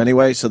would sue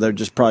anyway, so they're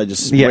just probably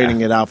just Yeah.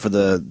 waiting it out for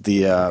the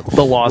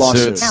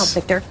lawsuits. Now,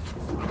 Victor.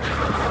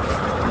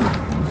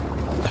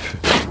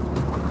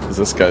 Is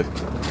this guy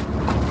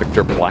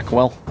Victor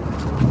Blackwell?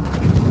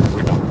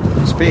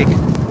 Speak.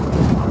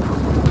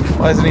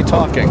 Why isn't he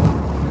talking?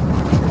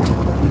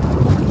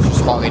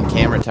 Just hogging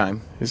camera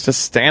time. He's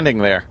just standing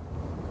there.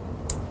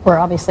 We're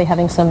obviously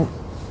having some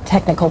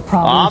technical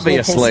problems with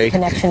Obviously. his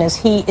connection as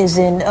he is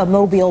in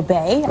Mobile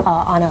Bay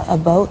on a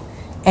boat,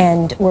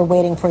 and we're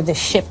waiting for the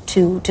ship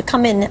to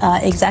come in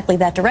exactly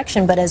that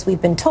direction. But as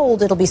we've been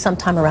told, it'll be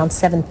sometime around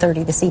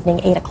 7:30 this evening,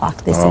 8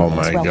 o'clock this Oh evening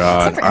as my well.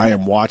 God! I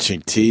am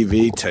watching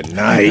TV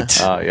tonight.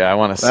 Oh yeah, I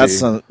want to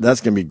see.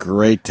 That's gonna be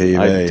great TV.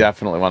 I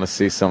definitely want to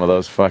see some of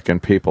those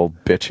fucking people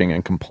bitching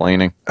and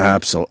complaining.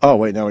 Absolutely. Oh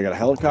wait, now we got a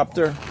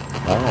helicopter.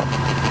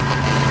 Oh.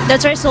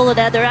 That's right,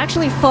 Soledad. They're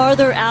actually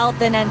farther out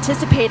than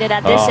anticipated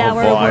at this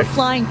hour. Boy. We're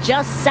flying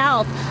just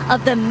south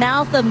of the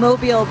mouth of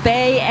Mobile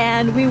Bay,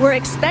 and we were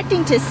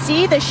expecting to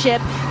see the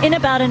ship in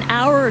about an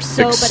hour or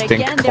so. Big But stink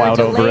again, they're cloud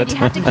over delayed. it. You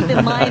have to keep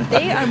in mind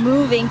they are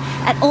moving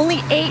at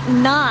only 8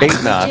 knots,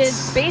 8 knots. which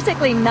is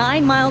basically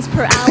 9 miles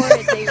per hour.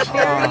 It's a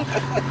very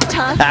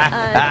tough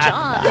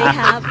job. They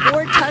have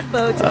 4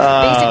 tugboats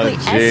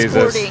basically Jesus.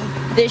 escorting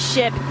this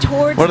ship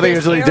towards What do they this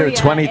usually do? area.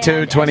 22, And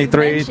as you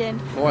 23,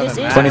 mentioned, More this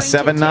than is that. going to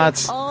 27 take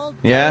knots? all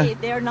Yeah. day.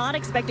 They're not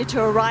expected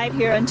to arrive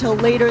here until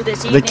later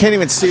this They evening. can't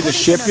even see the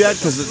ship yet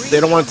because they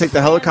don't want to take the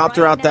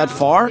helicopter out that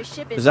far.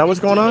 Is that what's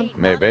going on?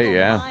 Maybe,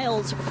 yeah.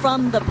 Miles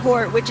from the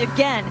port, which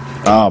again,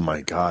 Oh my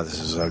God, this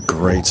is a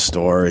great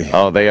story.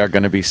 Oh, they are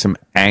going to be some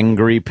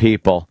angry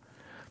people.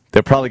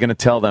 They're probably going to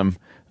tell them,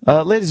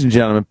 ladies and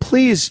gentlemen,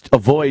 please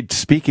avoid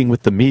speaking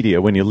with the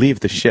media when you leave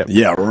the ship.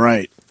 Yeah,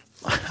 right.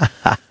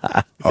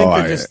 I think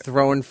they're just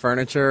throwing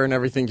furniture and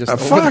everything just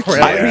over fuck the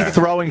yeah. I'd be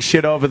throwing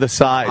shit over the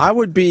side. I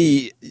would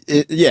be,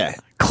 yeah.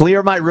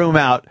 Clear my room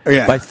out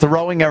by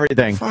throwing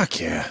everything Fuck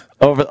yeah.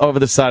 over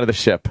the side of the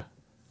ship.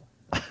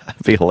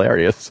 That'd be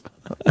hilarious.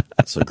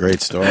 That's a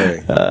great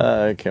story.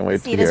 I can't wait to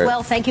See it hear as it.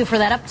 well. Thank you for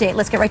that update.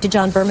 Let's get right to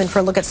John Berman for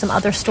a look at some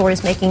other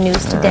stories making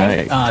news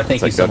today.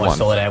 Thank you so much,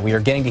 Soledad. We are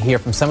getting to hear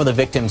from some of the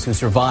victims who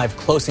survived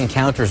close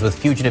encounters with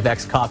fugitive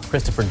ex-cop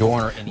Christopher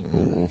Dorner.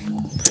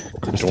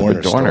 The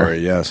Dorner story,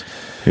 yes.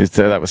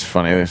 That was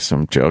funny. There's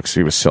some jokes.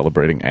 He was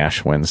celebrating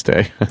Ash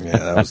Wednesday. Yeah,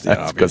 that was the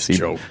obvious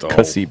joke, though.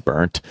 Because he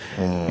burnt.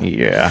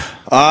 Yeah.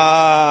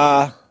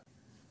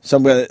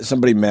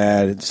 Somebody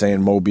mad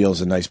saying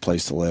Mobile's a nice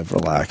place to live.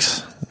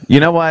 Relax. You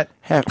know what?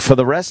 For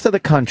the rest of the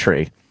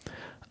country,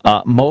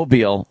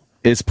 Mobile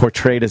is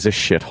portrayed as a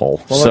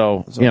shithole.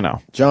 Well, so, you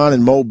know. John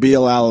in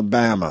Mobile,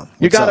 Alabama.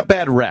 You What's got up? a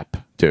bad rep,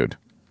 dude.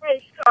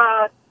 Hey,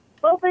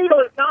 Mobile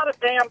is not a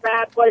damn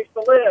bad place to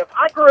live.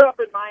 I grew up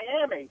in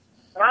Miami,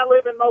 and I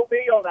live in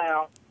Mobile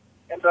now.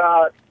 And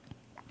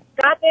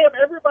goddamn,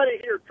 everybody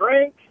here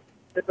drinks.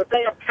 It's a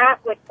damn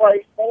Catholic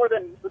place more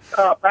than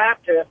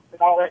Baptist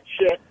and all that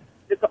shit.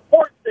 It's a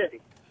port city.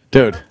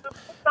 Dude,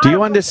 do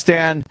you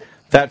understand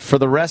that for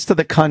the rest of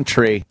the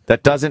country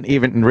that doesn't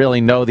even really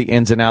know the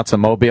ins and outs of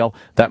Mobile,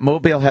 that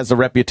Mobile has a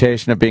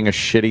reputation of being a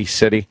shitty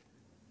city?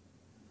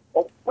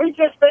 Well, we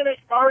just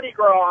finished Mardi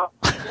Gras.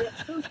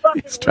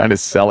 He's trying to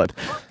sell it.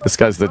 This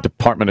guy's the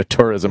Department of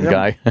Tourism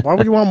guy. Why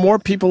would you want more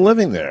people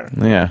living there?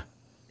 Yeah.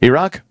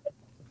 Iraq?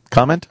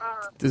 Comment?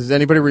 Does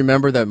anybody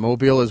remember that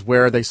Mobile is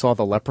where they saw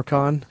the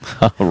leprechaun?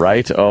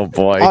 Right? Oh,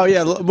 boy. Oh,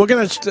 yeah. We're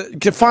going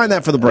to find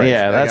that for the break.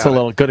 Yeah, that's a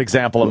little good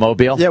example of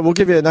Mobile. Yeah, we'll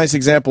give you a nice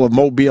example of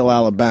Mobile,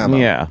 Alabama.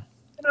 Yeah.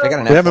 They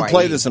got an We haven't FYE.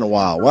 played this in a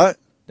while. What?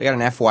 They got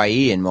an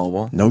FYE in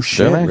Mobile. No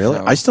shit, they? really?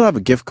 So- I still have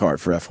a gift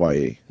card for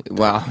FYE.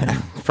 Well,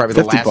 it's probably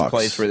the last $50.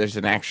 place where there's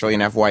actually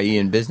an FYE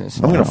in business.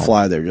 I'm going to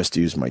fly there just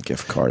to use my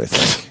gift card, I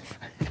think.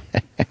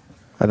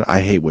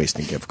 I hate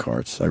wasting gift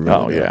cards. I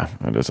really do. Yeah.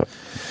 That is a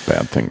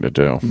bad thing to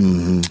do.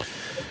 Mm-hmm.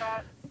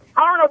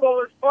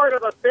 Carnival is part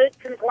of a big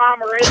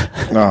conglomerate.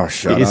 Oh,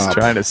 shut He's up.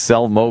 trying to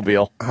sell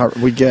Mobile.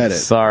 We get it.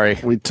 Sorry.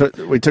 We took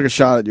a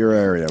shot at your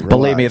area.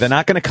 Believe me, Relax. they're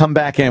not going to come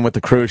back in with the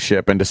cruise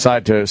ship and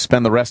decide to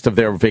spend the rest of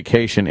their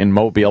vacation in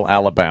Mobile,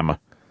 Alabama.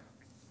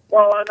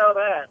 Well, I know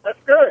that. That's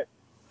good.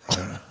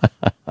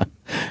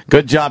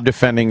 Good job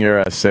defending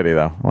your city,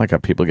 though. I like how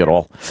people get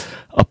all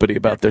uppity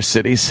about their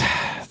cities.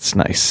 It's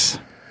nice.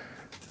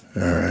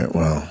 All right,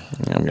 well.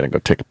 Yeah, I'm going to go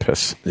take a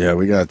piss. Yeah,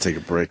 we got to take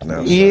a break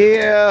now.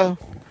 Yeah.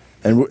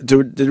 And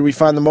did we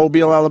find the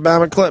Mobile,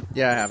 Alabama clip?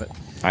 Yeah, I have it.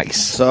 Nice.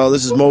 So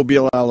this is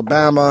Mobile,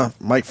 Alabama.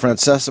 Mike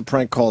Francesa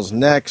prank calls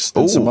next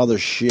and some other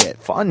shit.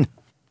 Fun.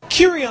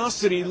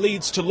 Curiosity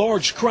leads to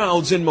large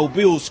crowds in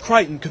Mobile's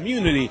Crichton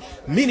community,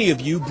 many of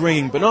you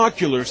bringing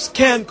binoculars,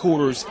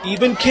 camcorders,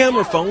 even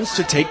camera phones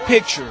to take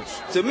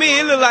pictures. To me,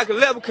 it look like a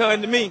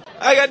leprechaun to me.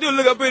 All I gotta do is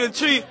look up in the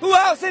tree. Who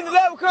else seen the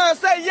leprechaun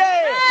say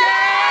yeah?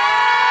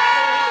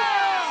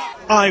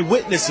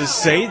 Eyewitnesses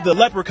say the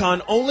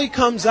leprechaun only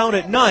comes out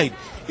at night.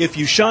 If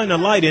you shine a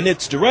light in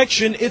its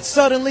direction, it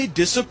suddenly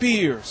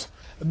disappears.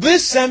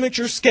 This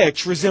amateur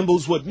sketch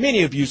resembles what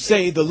many of you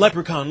say the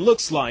leprechaun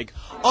looks like.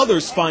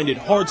 Others find it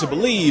hard to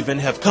believe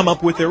and have come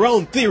up with their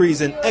own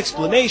theories and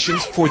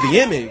explanations for the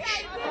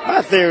image.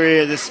 My theory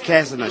is it's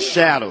casting a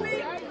shadow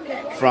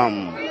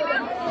from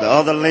the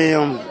other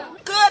limb.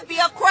 Could be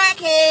a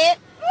crackhead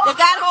that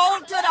got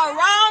hold to the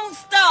wrong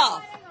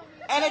stuff.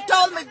 And it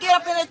told him to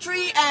get up in a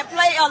tree and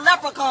play a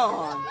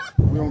leprechaun.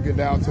 We're going to get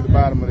down to the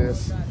bottom of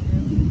this.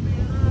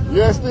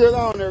 Yeah, still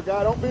on there,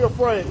 guy. Don't be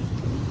afraid.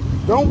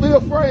 Don't be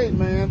afraid,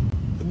 man.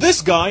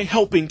 This guy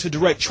helping to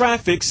direct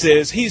traffic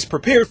says he's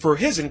prepared for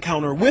his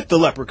encounter with the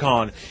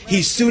leprechaun.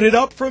 He's suited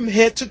up from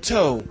head to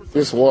toe.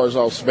 This wars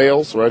off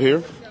spells right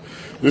here.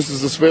 This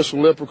is a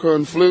special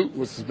leprechaun flute,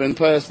 which has been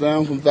passed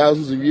down from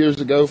thousands of years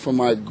ago from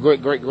my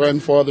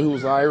great-great-grandfather who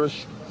was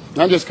Irish.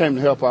 I just came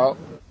to help out.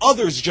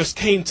 Others just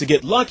came to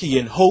get lucky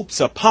in hopes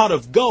a pot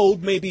of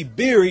gold may be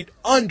buried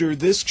under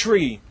this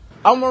tree.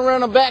 I'm going to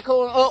run a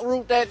backhoe and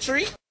uproot that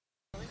tree.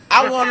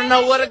 I want to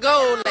know where the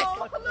gold is.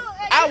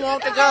 I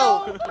want the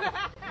gold.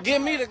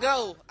 Give me the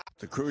gold.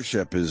 The cruise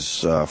ship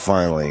is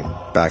finally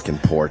back in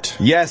port.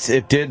 Yes,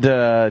 it did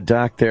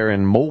dock there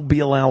in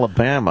Mobile,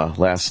 Alabama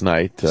last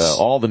night.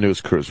 All the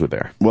news crews were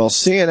there. Well,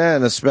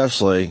 CNN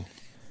especially,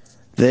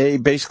 they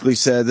basically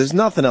said there's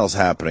nothing else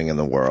happening in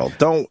the world.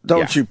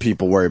 Don't you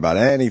people worry about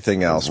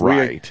anything else.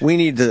 Right. We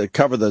need to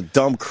cover the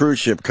dumb cruise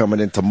ship coming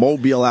into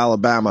Mobile,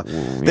 Alabama.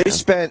 They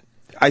spent,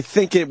 I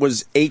think it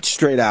was 8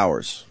 straight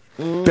hours.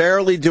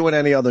 Barely doing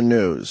any other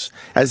news,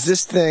 as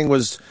this thing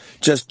was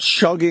just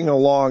chugging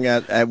along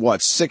at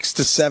what, 6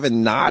 to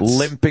 7 knots,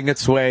 limping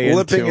its way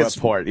into a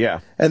port.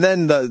 Yeah, and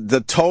then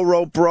the tow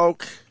rope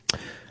broke.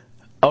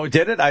 Oh,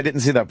 did it? I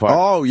didn't see that part.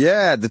 Oh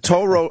yeah, the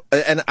tow rope,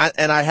 and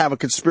I have a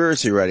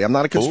conspiracy ready. I'm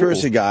not a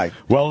conspiracy guy.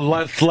 Well,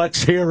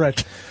 let's hear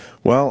it.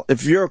 Well,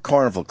 if you're a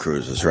Carnival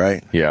Cruises,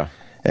 right? Yeah,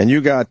 and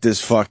you got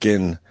this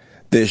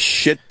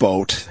shit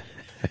boat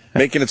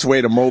making its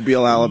way to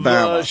Mobile,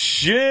 Alabama. The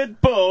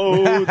shit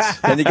boat.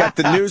 And you got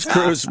the news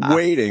crews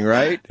waiting,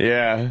 right?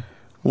 Yeah.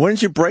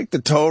 Wouldn't you break the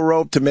tow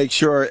rope to make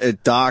sure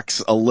it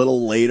docks a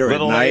little later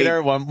at night?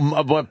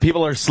 When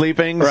people are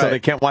sleeping, so they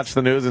can't watch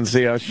the news and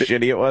see how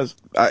shitty it was?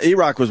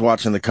 E-Rock was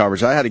watching the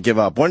coverage. I had to give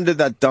up. When did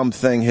that dumb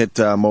thing hit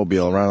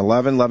Mobile? Around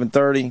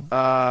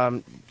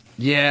 11:30?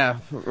 Yeah,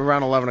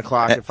 around 11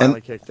 o'clock it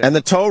finally kicked in. And the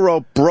tow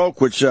rope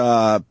broke, which threw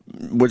a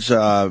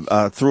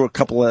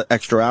couple of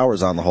extra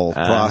hours on the whole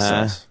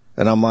process.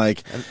 And I'm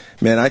like,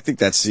 man, I think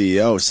that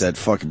CEO said,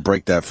 fucking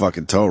break that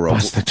fucking tow rope.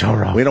 Bust the tow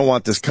rope. We don't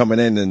want this coming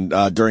in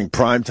and during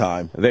prime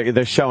time.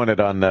 They're showing it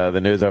on the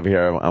news over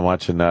here. I'm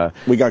watching.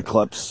 We got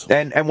clips.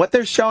 And what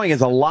they're showing is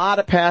a lot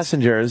of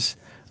passengers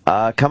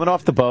coming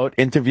off the boat,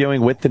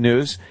 interviewing with the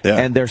news,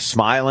 and they're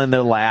smiling,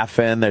 they're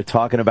laughing, they're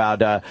talking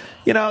about,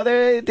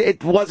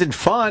 it wasn't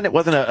fun, it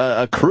wasn't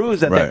a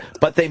cruise,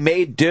 but they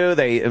made do,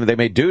 they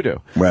made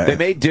doo-doo. Right. They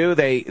made do,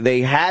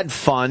 they had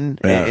fun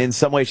in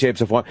some way, shape,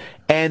 or form,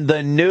 and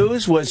the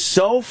news was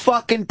so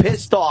fucking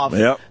pissed off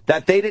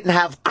that they didn't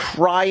have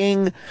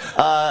crying,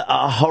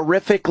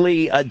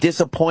 horrifically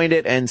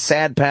disappointed and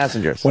sad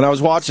passengers. When I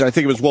was watching, I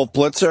think it was Wolf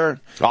Blitzer,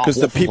 because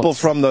the people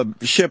from the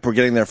ship were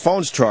getting their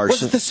phones charged.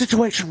 What's the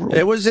situation room?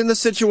 It was in the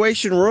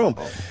situation room,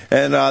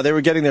 and they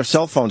were getting their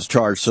cell phones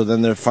charged. So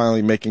then they're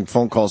finally making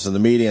phone calls to the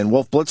media, and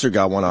Wolf Blitzer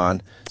got one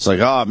on. It's like,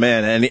 oh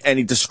man, and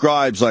he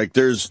describes like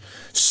there's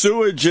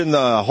sewage in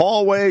the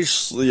hallway,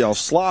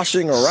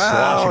 sloshing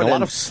around, a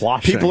lot of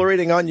sloshing. People are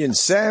eating onion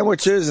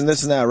sandwiches and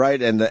this and that,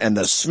 right? And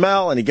the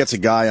smell. And he gets a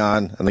guy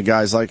on, and the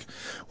guy's like,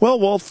 well,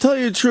 Wolf, tell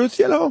you the truth,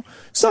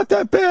 it's not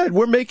that bad.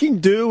 We're making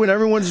do, and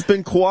everyone's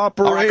been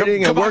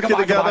cooperating and working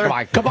together.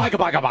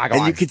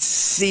 And you could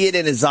see it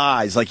in his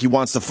eyes, like he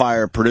wants to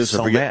fire a producer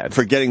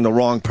for getting the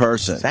wrong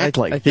person.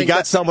 Exactly. He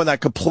got someone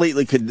that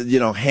completely could,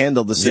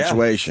 handle the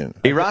situation.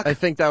 E-Rock? I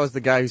think that was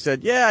the guy who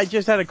said, yeah, I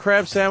just had a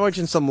crab sandwich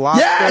and some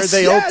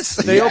lobster.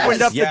 They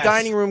opened up the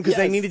dining room because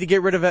they needed to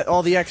get rid of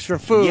all the extra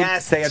food.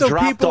 Yes, they had so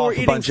dropped people off were a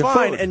eating bunch of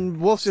fine, food. and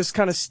Wolf's just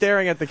kind of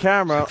staring at the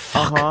camera.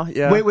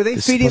 Yeah. Wait, were they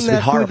feeding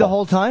that food the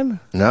whole time?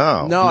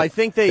 No. No, I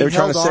think they were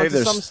trying held to on save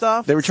to some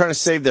stuff. They were trying to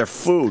save their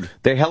food.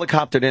 They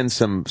helicoptered in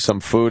some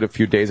food a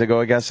few days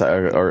ago, I guess,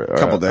 or a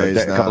couple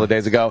of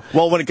days ago.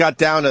 Well, when it got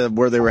down to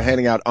where they were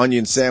handing out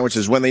onion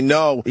sandwiches, when they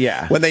knew,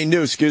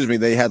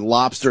 they had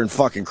lobster and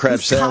fucking crab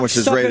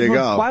sandwiches ready to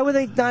go. Why were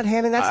they not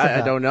handing that stuff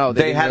out? I don't know.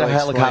 They had really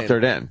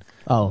helicoptered in.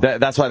 Oh.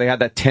 That's why they had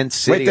that tent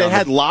city. Wait, they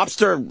had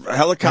lobster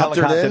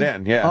helicoptered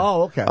in? Yeah.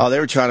 Oh, okay. Oh, they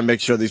were trying to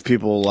make sure these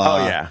people,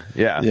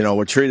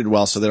 were treated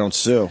well so they don't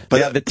sue.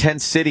 But the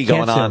tent city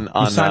going on.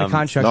 You signed a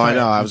contract. No, I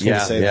know. I was going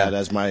to say that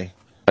as my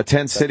A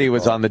tent city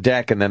was on the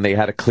deck, and then they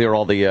had to clear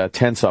all the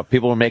tents off.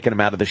 People were making them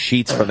out of the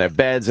sheets from their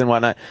beds and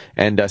whatnot,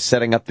 and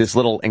setting up this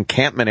little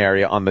encampment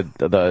area on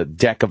the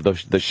deck of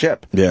the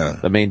ship,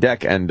 the main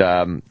deck. And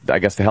I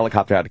guess the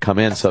helicopter had to come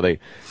in, so they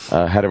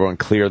had everyone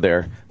clear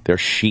their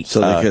sheets,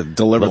 so they could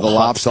deliver the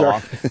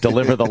lobster,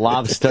 deliver the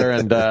lobster,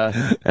 and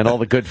all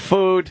the good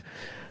food.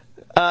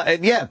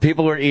 And yeah,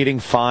 people were eating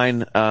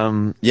fine.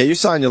 Yeah, you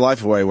sign your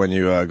life away when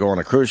you go on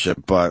a cruise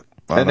ship, but.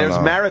 And there's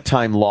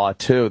maritime law,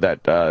 too,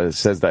 that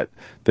says that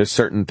there's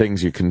certain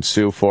things you can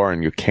sue for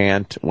and you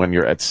can't when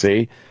you're at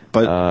sea.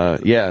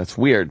 But yeah, it's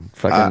weird.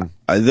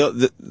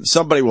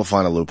 Somebody will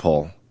find a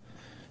loophole.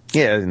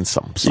 Yeah, in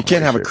some you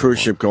can't have a cruise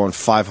ship going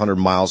 500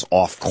 miles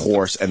off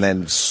course and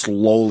then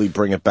slowly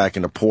bring it back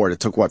into port. It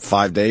took, what,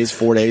 4 days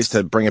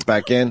to bring it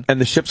back in? And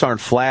the ships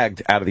aren't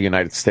flagged out of the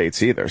United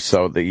States either,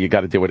 so you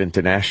got to deal with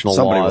international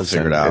Somebody laws. will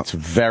figure it out. It's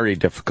very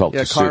difficult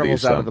to sue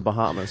Carnival's these. out of the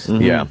Bahamas.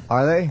 Mm-hmm. Yeah.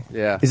 Are they?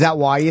 Yeah. Is that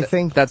why you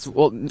think? That's a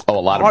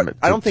lot of them.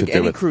 I don't think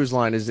any cruise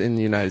line is in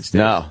the United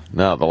States.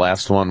 No. The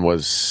last one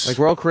was like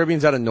Royal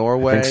Caribbean's out of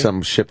Norway. I think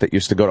some ship that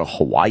used to go to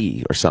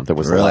Hawaii or something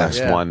was the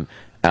last one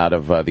out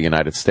of the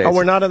United States. Oh,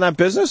 we're not in that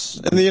business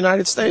in the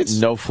United States?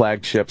 No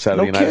flagged ships out of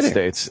the United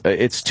States.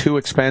 It's too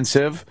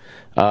expensive,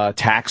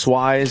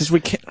 tax-wise.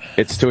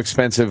 It's too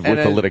expensive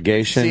with the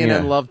litigation.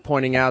 CNN loved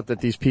pointing out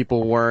that these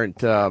people weren't,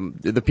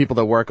 the people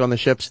that work on the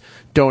ships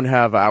don't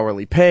have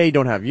hourly pay,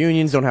 don't have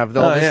unions, don't have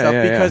all this stuff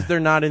because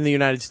they're not in the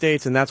United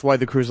States, and that's why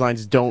the cruise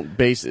lines don't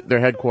base their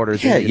headquarters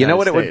in the United States. You know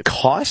what it would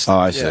cost? Oh,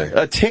 I see.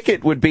 A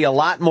ticket would be a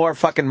lot more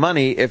fucking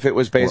money if it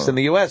was based in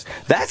the U.S.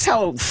 That's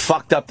how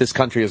fucked up this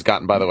country has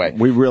gotten, by the way.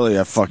 We really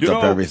have fucked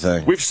up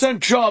everything. We've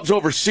sent jobs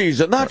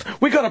overseas, and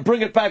we got to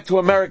bring it back to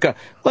America.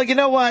 Like, you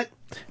know what?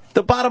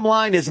 The bottom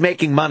line is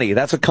making money.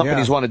 That's what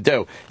companies want to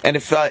do. And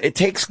if it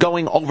takes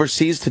going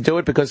overseas to do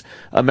it because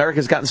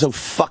America's gotten so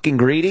fucking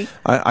greedy.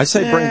 I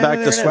say bring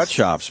back the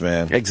sweatshops,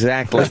 man.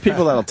 Exactly. There's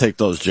people that'll take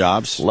those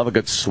jobs. Love a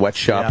good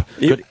sweatshop.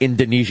 Yeah. Good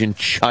Indonesian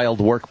child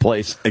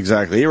workplace.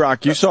 Exactly.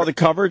 Iraq, you saw the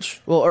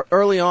coverage? Well,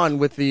 early on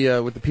with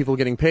the people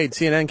getting paid,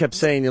 CNN kept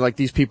saying, like,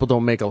 these people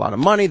don't make a lot of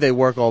money. They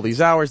work all these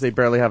hours. They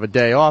barely have a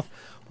day off.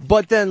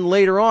 But then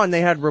later on,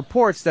 they had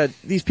reports that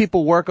these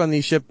people work on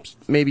these ships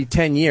maybe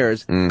 10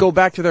 years, go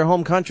back to their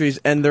home countries,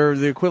 and they're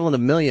the equivalent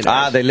of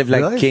millionaires. They live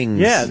like kings.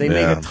 Yeah, they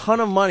make a ton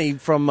of money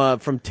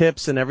from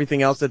tips and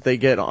everything else that they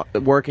get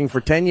working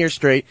for 10 years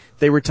straight.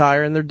 They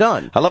retire and they're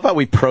done. I love how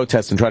we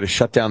protest and try to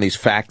shut down these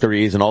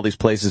factories and all these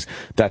places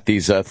that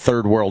these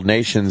third world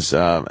nations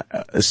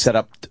set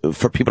up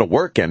for people to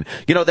work in.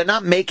 You know, they're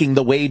not making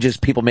the wages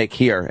people make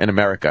here in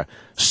America.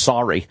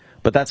 Sorry,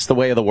 but that's the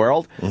way of the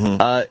world.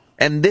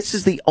 And this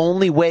is the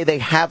only way they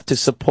have to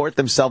support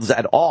themselves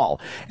at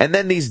all. And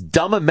then these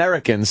dumb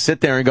Americans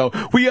sit there and go,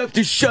 we have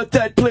to shut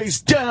that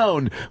place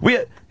down.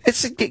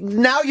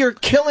 Now you're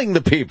killing the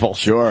people.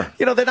 Sure.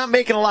 You know, they're not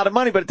making a lot of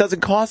money, but it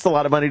doesn't cost a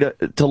lot of money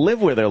to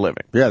live where they're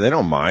living. Yeah, they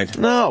don't mind.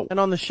 No. And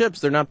on the ships,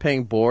 they're not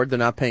paying board. They're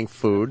not paying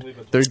food.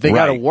 They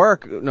got to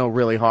work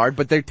really hard,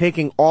 but they're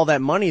taking all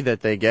that money that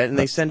they get and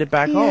they send it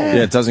back home. Yeah,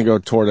 it doesn't go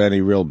toward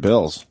any real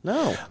bills.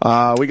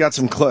 No. We got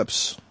some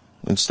clips.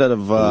 Instead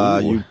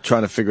of you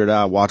trying to figure it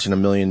out, watching a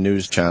million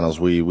news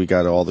channels, we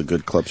got all the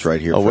good clips right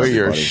here. We're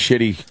your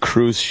shitty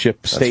cruise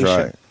ship station.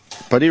 That's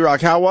right. But Iraq,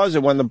 how was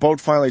it when the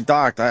boat finally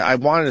docked? I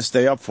wanted to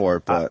stay up for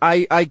it, but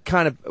I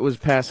kind of was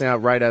passing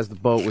out right as the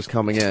boat was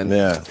coming in.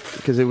 Yeah,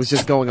 because it was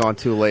just going on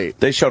too late.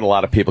 They showed a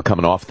lot of people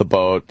coming off the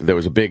boat. There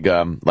was a big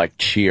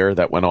cheer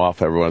that went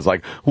off. Everyone was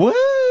like, "Woo!"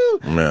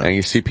 Yeah. And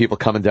you see people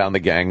coming down the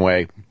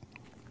gangway.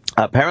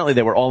 Apparently,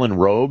 they were all in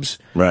robes,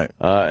 right?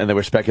 And they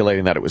were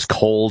speculating that it was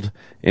cold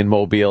in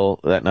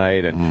Mobile that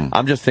night. And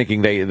I'm just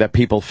thinking that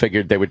people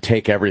figured they would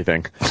take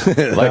everything,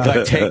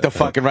 like take the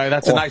fucking right.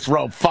 That's a nice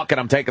robe. Fuck it,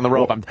 I'm taking the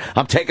robe.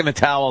 I'm taking the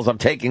towels. I'm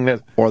taking this.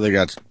 Or they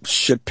got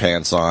shit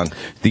pants on.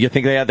 Do you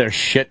think they had their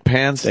shit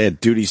pants? They had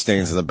duty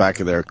stains in the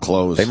back of their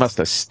clothes. They must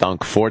have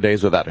stunk 4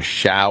 days without a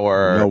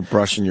shower. No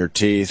brushing your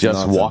teeth.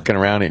 Just walking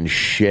around in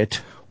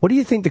shit. What do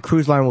you think the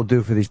cruise line will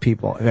do for these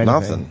people?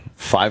 Nothing.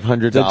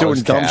 $500 They're doing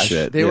cash. dumb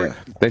shit.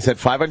 They said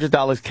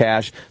 $500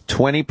 cash,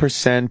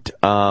 20%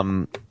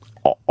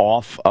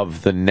 off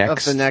of the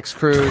next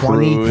cruise.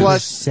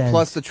 20%.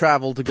 Plus the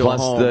travel to go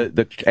home.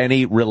 Plus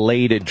any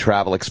related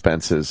travel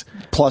expenses.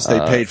 Plus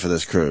they paid for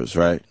this cruise,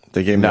 right?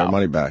 They gave them their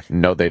money back.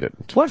 No, they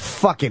didn't. What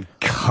fucking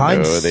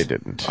cunts? No, they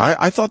didn't.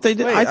 I thought they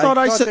did. Wait, I thought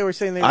said they were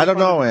saying they I don't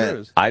know,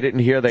 man. I didn't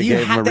hear they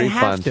gave them a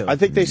refund. I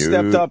think they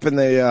stepped up and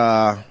they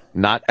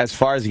not as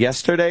far as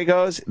yesterday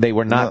goes. They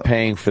were not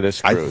paying for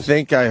this cruise. I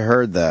think I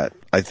heard that.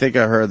 I think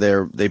I heard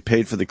they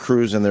paid for the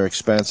cruise and their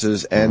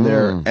expenses and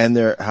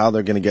their how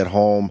they're going to get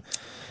home.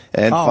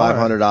 And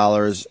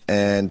 $500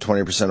 and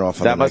 20% off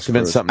on that must have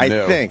been cruise. something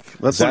new. I think.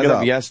 Let's look it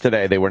up.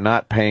 Yesterday, they were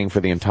not paying for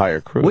the entire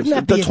cruise. Wouldn't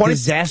that be a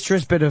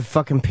disastrous bit of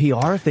fucking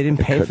PR if they didn't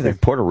pay for their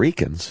Puerto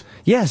Ricans?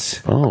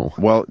 Yes. Oh.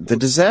 Well, the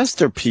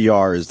disaster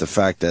PR is the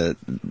fact that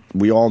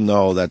we all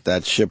know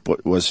that ship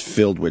was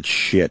filled with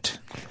shit.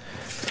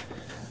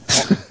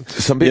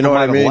 Some people You know what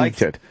might I have mean?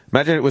 liked it.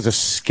 Imagine it was a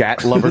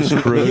scat lovers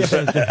cruise.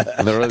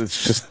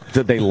 It's just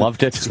that they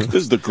loved it. This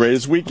is the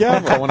greatest week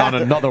ever. Going on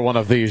another one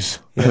of these.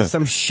 Yeah,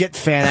 some shit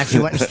fan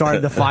actually went and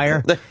started the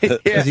fire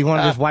because he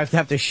wanted his wife to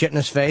have to shit in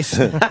his face.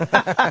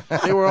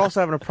 They were also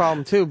having a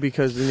problem too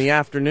because in the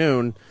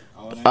afternoon,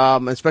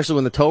 especially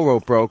when the tow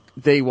rope broke,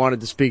 they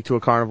wanted to speak to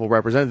a Carnival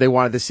representative. They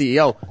wanted the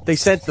CEO. They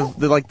sent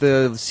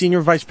the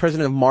senior vice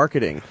president of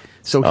marketing.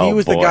 So he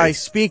was the guy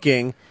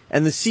speaking.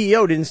 And the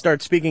CEO didn't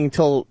start speaking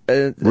until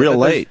real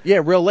late.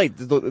 Yeah, real late.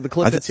 The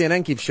clip that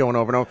CNN keeps showing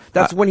over and over.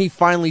 That's when he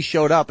finally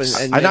showed up.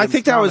 And I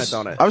think that was.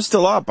 On it. I was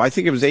still up. I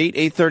think it was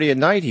 8:30 at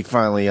night. He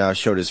finally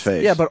showed his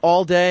face. Yeah, but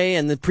all day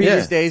and the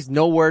previous days,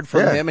 no word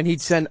from him, and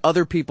he'd send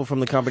other people from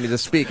the company to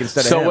speak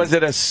instead of him. So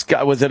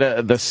who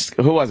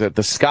was it?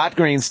 The Scott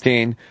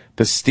Greenstein,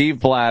 the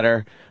Steve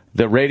Blatter,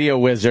 the Radio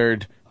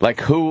Wizard. Like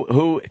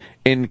who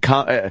in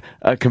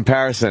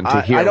comparison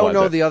to here? I don't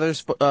know the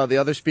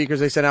other speakers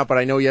they sent out, but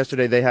I know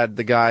yesterday they had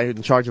the guy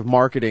in charge of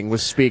marketing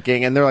was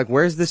speaking, and they're like,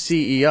 "Where's the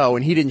CEO?"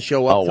 And he didn't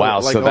show up. Oh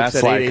wow! So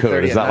that's like who?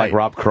 Is that like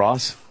Rob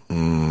Cross?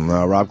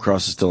 No, Rob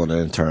Cross is still an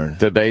intern.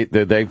 Did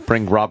they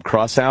bring Rob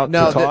Cross out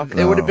to talk?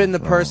 It would have been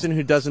the person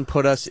who doesn't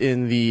put us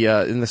in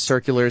the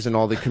circulars and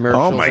all the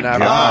commercials. Oh my and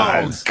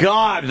God! Oh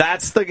God,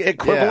 that's the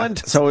equivalent.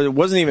 Yeah. So it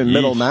wasn't even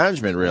middle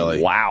management,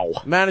 really. Wow,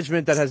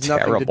 management that has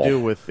nothing to do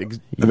with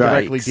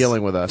directly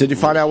dealing with us. Did you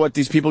find out what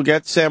these people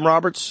get, Sam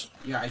Roberts?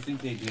 Yeah, I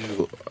think they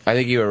do. I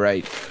think you were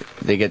right.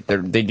 They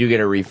do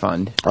get a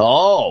refund.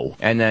 Oh,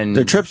 and then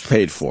their trip's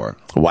paid for.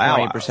 Wow,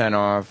 20%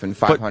 off and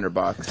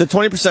 $500. The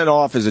 20%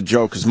 off is a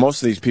joke because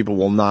most of these people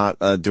will not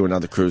do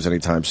another cruise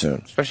anytime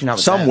soon. Especially not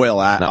with some that. will,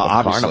 Not with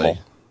obviously.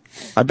 Carnival.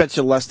 I bet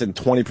you less than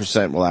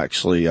 20% will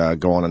actually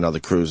go on another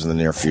cruise in the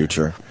near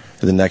future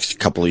for the next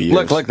couple of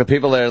years. Look, the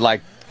people that are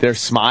like. They're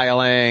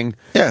smiling.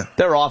 Yeah.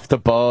 They're off the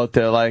boat.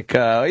 They're like,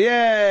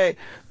 yay.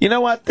 You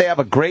know what? They have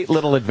a great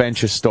little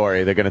adventure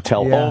story they're going to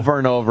tell over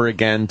and over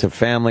again to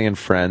family and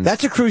friends.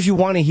 That's a cruise you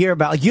want to hear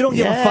about. Like, you don't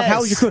give a fuck. How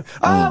was your cruise?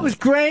 Oh, it was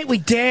great. We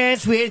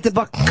danced. We ate the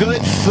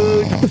good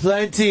food.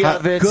 Plenty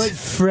of it. Good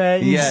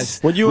friends.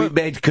 Yes. We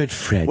made good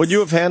friends. Would you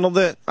have handled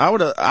it? I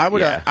would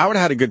have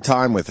had a good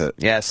time with it.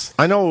 Yes.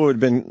 I know it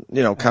would have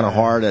been, kind of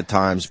hard at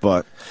times,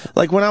 but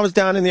like when I was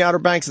down in the Outer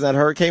Banks and that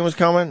hurricane was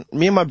coming,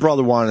 me and my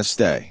brother wanted to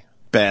stay.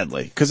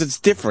 Badly, because it's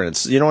different.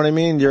 It's, you know what I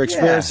mean? You're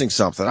experiencing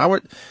something. I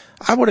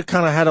would have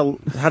kind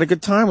of had a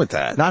good time with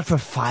that. Not for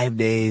 5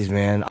 days,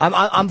 man.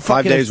 I'm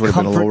 5 days would have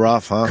been a little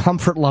rough, huh?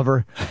 Comfort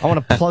lover. I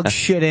want to plug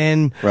shit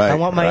in. Right. I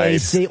want my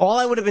AC. All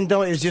I would have been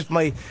doing is just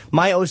my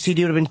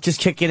OCD would have been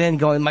just kicking in,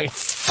 going, my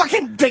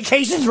fucking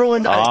vacation's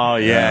ruined. Oh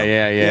yeah.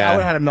 I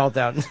would have had a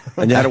meltdown.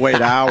 And you had to wait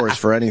hours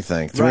for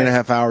anything.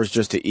 3.5 hours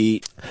just to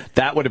eat.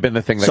 That would have been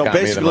the thing that got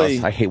me the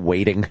most. I hate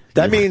waiting.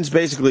 That means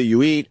basically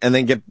you eat and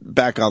then get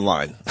back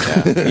online.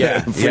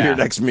 Yeah. For your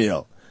next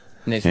meal.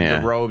 And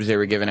the robes they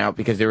were giving out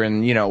because they were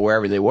in,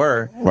 wherever they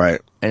were.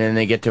 Right. And then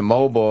they get to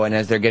Mobile, and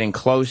as they're getting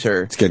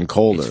closer, it's getting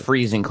colder. It's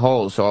freezing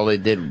cold. So all they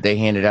did, they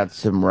handed out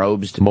some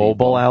robes to Mobile,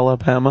 people.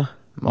 Alabama?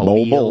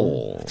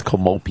 Mobile. It's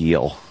called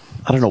Mobile.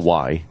 I don't know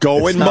why.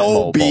 Going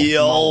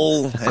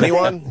Mobile.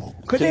 Anyone?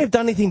 Could they have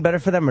done anything better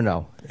for them or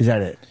no? Is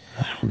that it?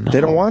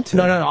 They don't want to.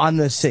 No, on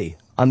the sea.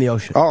 On the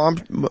ocean. Oh,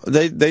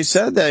 they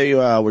said they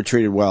were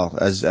treated well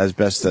as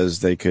best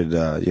as they could,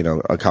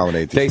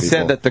 accommodate these people. They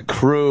said that the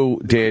crew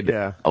did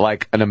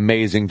like an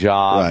amazing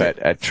job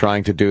at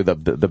trying to do the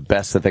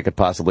best that they could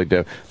possibly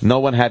do. No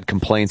one had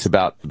complaints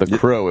about the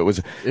crew. It was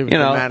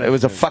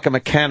a fucking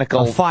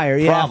mechanical fire.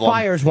 Yeah, problem.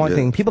 Fire is one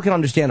thing. People can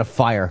understand a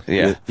fire.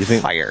 Yeah, you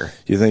think fire.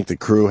 You think the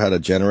crew had a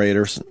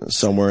generator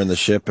somewhere in the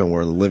ship and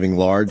were living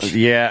large?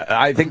 Yeah,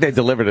 I think they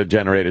delivered a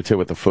generator too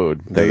with the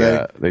food.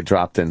 They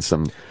dropped in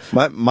some.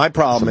 My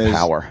problem is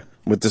power.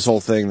 With this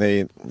whole thing.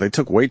 They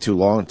took way too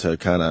long to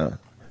kind of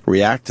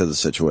react to the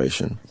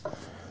situation.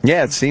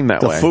 Yeah, it seemed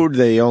that way. The food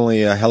they only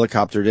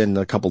helicoptered in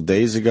a couple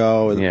days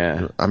ago.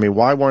 Yeah. I mean,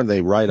 why weren't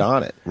they right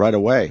on it right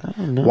away? I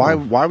don't know.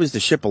 Why was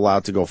the ship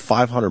allowed to go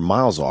 500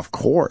 miles off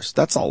course?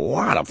 That's a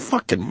lot of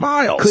fucking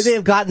miles. Could they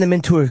have gotten them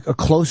into a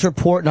closer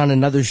port and on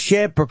another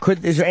ship, or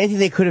is there anything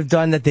they could have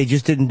done that they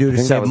just didn't do to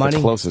save that was money?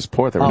 The closest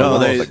port. They were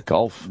in the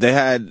Gulf. They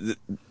had.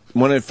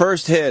 When it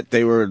first hit,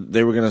 they were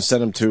going to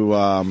send them to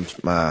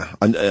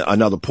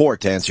another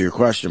port to answer your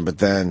question, but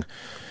then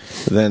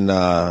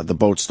the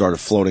boat started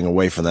floating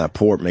away from that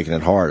port, making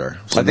it harder.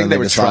 So I think they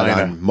were trying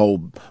on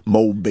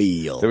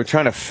Mobile. They were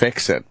trying to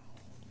fix it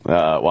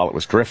while it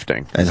was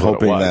drifting, and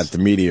hoping that the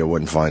media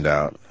wouldn't find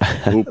out.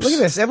 Oops! Look at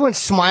this! Everyone's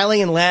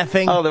smiling and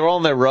laughing. Oh, they're all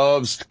in their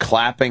robes,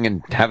 clapping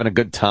and having a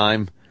good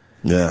time.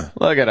 Yeah.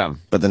 Look at them.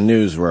 But the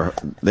news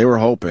they were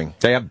hoping.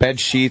 They have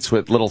bed sheets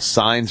with little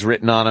signs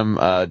written on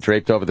them,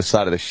 draped over the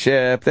side of the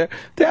ship. They're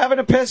having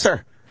a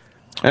pisser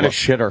and a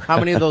shitter. How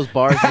many of those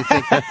bars do you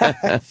think?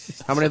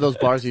 How many of those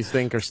bars do you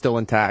think are still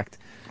intact?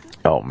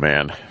 Oh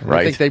man,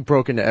 right. I think they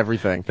broke into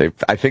everything.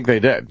 I think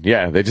they did.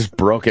 Yeah, they just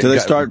broke it. Did they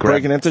start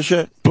breaking into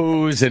shit?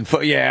 Booze and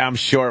yeah, I'm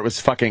sure it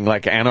was fucking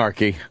like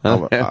anarchy. I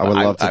would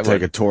love to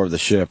take a tour of the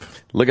ship.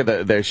 Look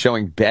at they're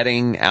showing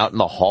bedding out in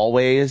the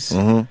hallways.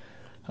 Mm-hmm.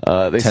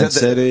 They Tent said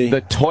City.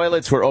 the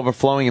toilets were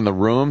overflowing in the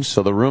rooms,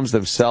 so the rooms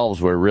themselves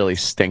were really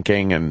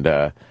stinking,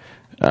 and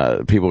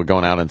people were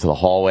going out into the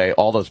hallway.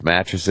 All those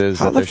mattresses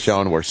that they're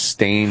showing were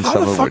stained.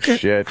 Some of them were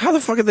shit. How the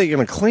fuck are they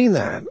going to clean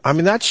that? I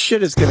mean, that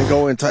shit is going to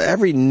go into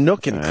every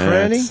nook and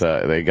cranny.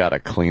 They got to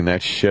clean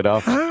that shit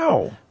up.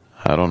 How?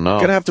 I don't know.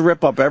 Going to have to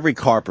rip up every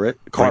carpet.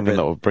 Bring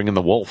in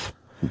the wolf.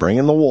 Bring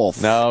in the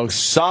wolf. No,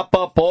 sop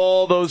up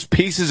all those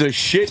pieces of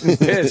shit and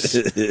piss.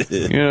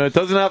 It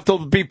doesn't have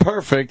to be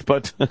perfect,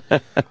 but...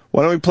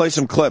 Why don't we play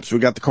some clips? We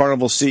got the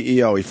Carnival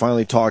CEO. He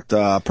finally talked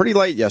pretty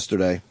late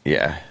yesterday.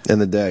 Yeah. In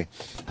the day.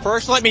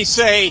 First, let me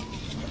say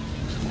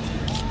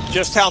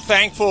just how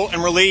thankful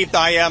and relieved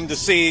I am to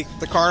see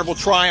the Carnival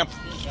Triumph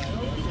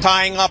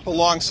tying up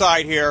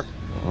alongside here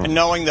and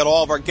knowing that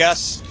all of our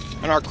guests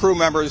and our crew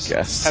members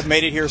have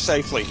made it here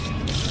safely.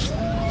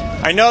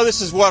 I know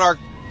this is what our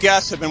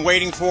guests have been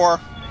waiting for,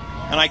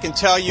 and I can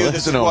tell you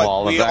this is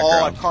what we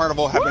all at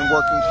Carnival have been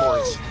working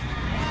towards.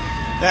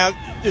 Now,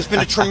 there's been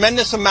a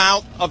tremendous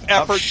amount of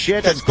effort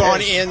that's gone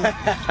in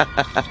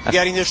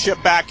getting this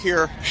ship back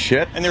here.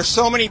 And there's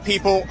so many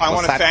people I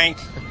want to thank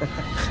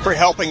for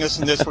helping us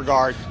in this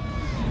regard.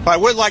 But I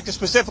would like to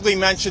specifically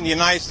mention the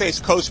United States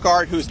Coast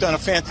Guard, who's done a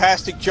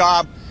fantastic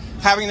job.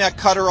 Having that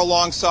cutter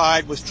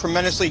alongside was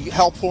tremendously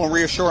helpful in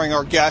reassuring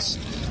our guests.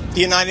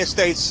 The United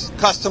States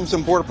Customs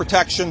and Border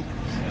Protection,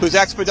 who's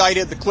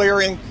expedited the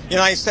clearing,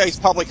 United States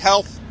Public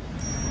Health,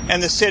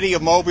 and the City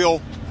of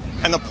Mobile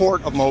and the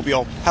Port of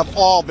Mobile have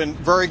all been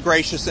very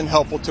gracious and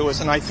helpful to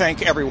us, and I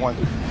thank everyone.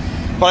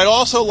 But I'd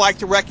also like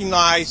to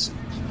recognize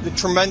the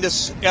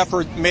tremendous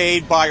effort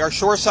made by our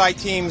shoreside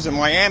teams in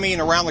Miami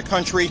and around the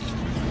country,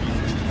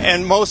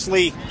 and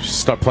mostly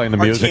start playing the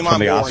music from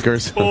the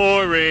Oscars.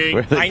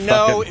 Boring. I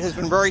know it has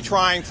been very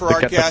trying for our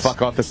guests. Get the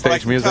fuck off the stage, but I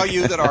can music. tell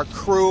you that our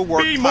crew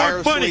worked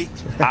tirelessly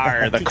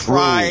to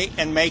try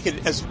and make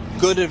it as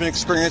good of an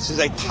experience as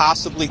they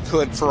possibly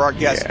could for our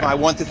guests. And I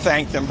want to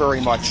thank them very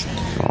much.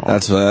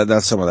 That's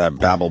some of that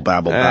babble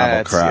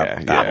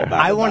crap.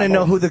 I want to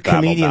know who the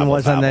comedian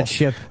was on that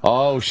ship.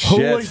 Oh,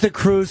 shit. Who was the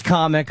cruise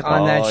comic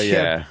on that ship?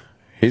 Yeah.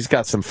 He's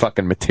got some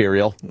fucking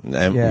material.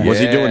 Was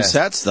he doing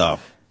sets, though?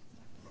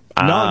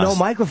 No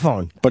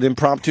microphone. But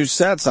impromptu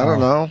sets, I don't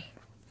know.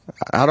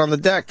 Out on the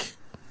deck.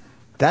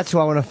 That's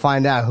what I want to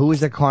find out. Who is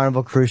the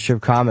Carnival cruise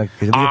ship comic?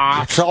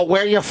 So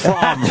where you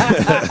from?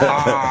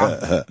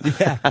 Yeah,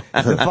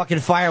 the fucking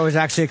fire was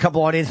actually a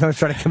couple audience members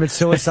trying to commit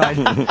suicide.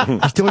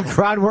 He's doing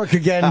crowd work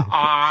again.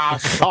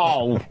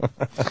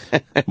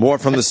 More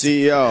from the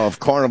CEO of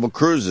Carnival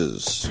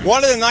Cruises.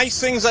 One of the nice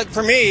things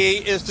for me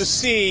is to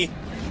see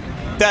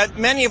that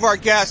many of our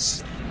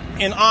guests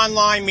in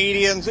online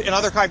media and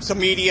other types of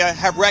media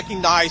have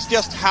recognized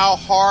just how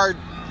hard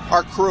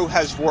our crew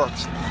has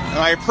worked. And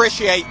I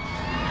appreciate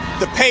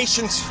the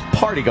patience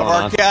of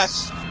our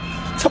guests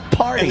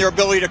and their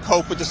ability to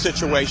cope with the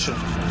situation.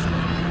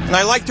 And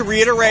I'd like to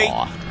reiterate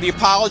the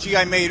apology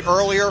I made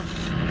earlier.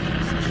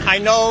 I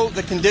know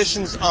the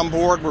conditions on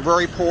board were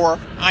very poor.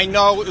 I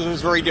know it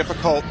was very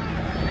difficult.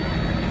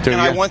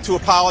 I want to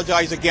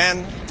apologize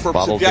again for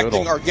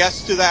subjecting our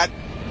guests to that.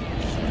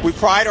 We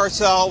pride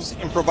ourselves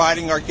in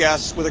providing our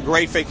guests with a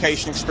great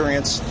vacation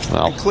experience,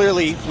 and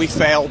clearly we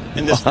failed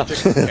in this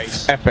particular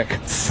case. Epic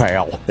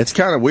fail. It's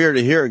kind of weird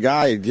to hear a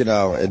guy,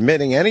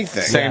 admitting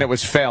anything. Saying it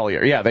was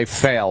failure. Yeah, they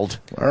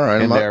failed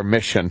in their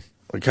mission.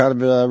 We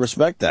kind of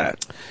respect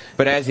that.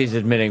 But as he's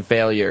admitting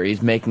failure,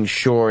 he's making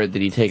sure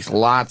that he takes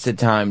lots of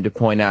time to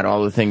point out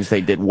all the things they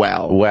did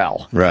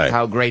well. Right.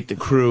 How great the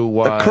crew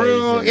was. The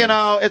crew,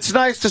 it's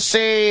nice to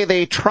see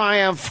the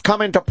Triumph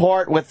come into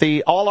port with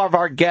all of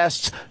our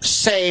guests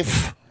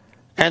safe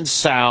and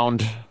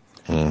sound.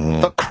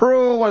 Mm-hmm. The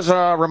crew was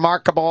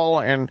remarkable,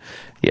 and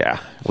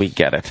yeah, we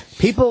get it.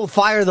 People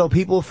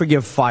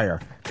forgive fire.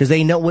 Because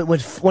they know when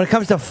it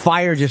comes to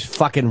fire, just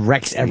fucking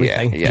wrecks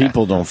everything. Yeah.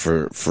 People don't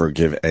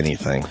forgive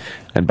anything.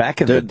 And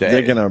back in the day,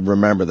 they're gonna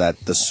remember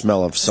the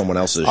smell of someone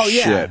else's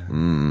shit.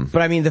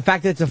 But I mean, the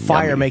fact that it's a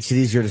fire makes it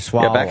easier to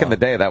swallow. Yeah, back in the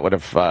day, that would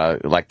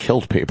have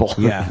killed people.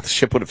 Yeah, the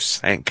ship would have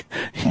sank.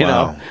 You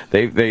know,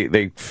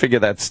 they figure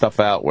that stuff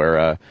out.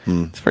 Where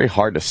it's very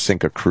hard to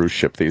sink a cruise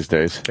ship these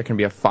days. There can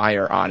be a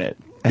fire on it.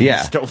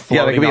 Yeah, still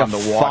there can be a on the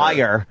water.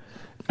 fire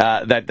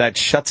that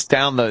shuts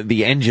down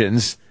the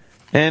engines.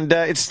 And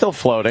it's still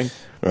floating.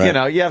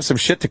 Right. You have some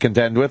shit to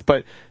contend with,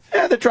 but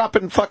they're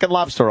dropping fucking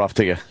lobster off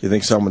to you. You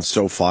think someone's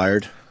so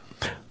fired?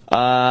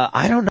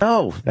 I don't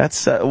know.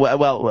 That's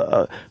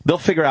they'll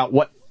figure out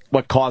what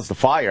caused the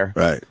fire,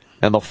 right?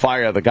 And they'll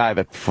fire the guy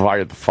that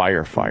fired the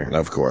fire.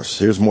 Of course.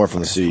 Here's more from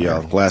the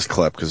CEO. Last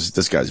clip, because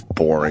this guy's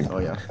boring. Oh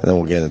yeah. And then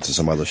we'll get into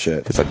some other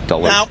shit. It's a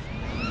Now,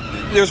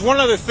 there's one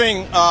other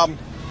thing.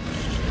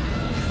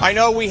 I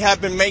know we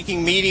have been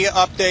making media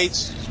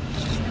updates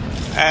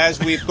as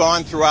we've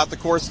gone throughout the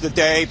course of the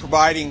day,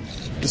 providing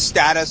the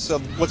status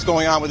of what's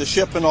going on with the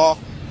ship and all.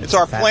 It's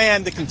our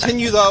plan to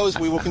continue those.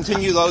 We will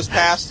continue those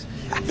past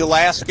the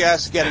last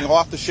guests getting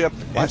off the ship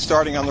and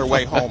starting on their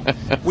way home.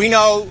 We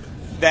know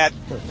that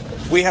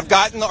we have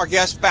gotten our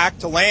guests back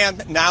to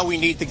land. Now we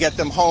need to get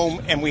them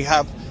home, and we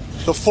have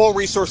the full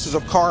resources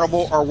of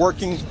Carnival are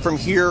working from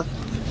here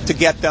to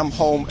get them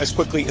home as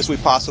quickly as we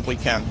possibly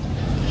can.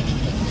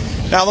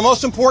 Now, the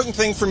most important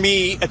thing for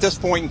me at this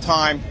point in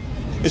time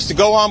is to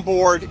go on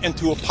board and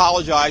to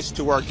apologize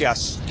to our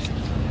guests.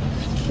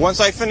 Once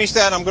I finish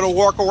that, I'm going to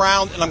walk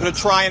around and I'm going to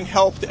try and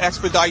help to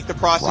expedite the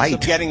process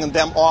of getting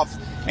them off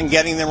and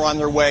getting them on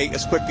their way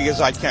as quickly as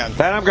I can.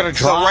 Then I'm going to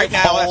drive So right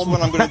now, that's home.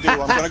 what I'm going to do.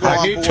 I'm going to go I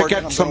on need board to get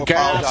and I'm some going to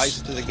gas.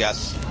 apologize to the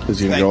guests. Is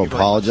he going to go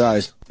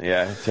apologize?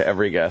 Yeah, to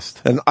every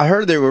guest. And I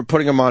heard they were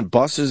putting them on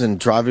buses and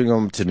driving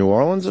them to New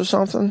Orleans or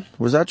something.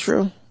 Was that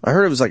true? I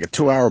heard it was like a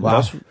 2-hour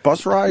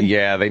bus ride.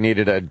 Yeah, they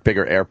needed a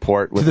bigger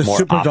airport with the more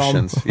Superdome.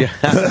 options.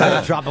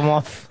 Yeah, Drop them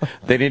off.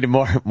 They needed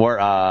more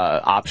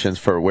options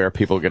for where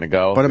people are going to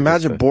go. But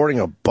imagine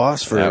boarding a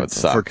bus That would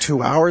suck. for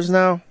 2 hours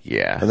now.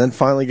 Yeah. And then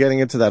finally getting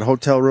into that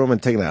hotel room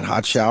and taking that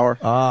hot shower.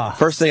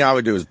 First thing I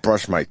would do is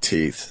brush my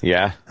teeth.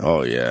 Yeah.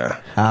 Oh, yeah.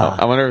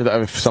 I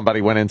wonder if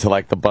somebody went into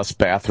like the bus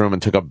bathroom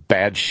and took a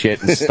bad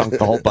shit and stunk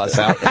the whole bus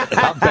out.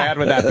 How bad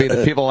would that be?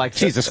 The people are like,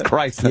 Jesus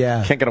Christ,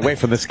 can't get away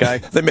from this guy.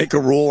 They make a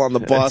rule on the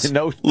bus.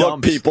 No Look,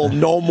 dumps. people,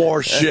 no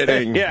more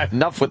shitting. Yeah,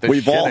 enough with the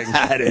We've all shitting.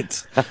 had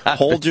it.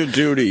 Hold your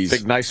duties.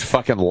 Big, nice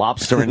fucking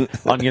lobster and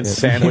onion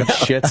sandwich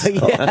shits.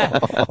 Yeah.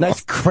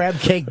 Nice crab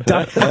cake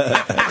dump.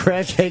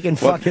 Crab cake and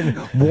fucking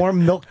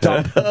warm milk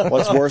dump.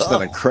 What's worse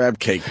than a crab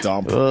cake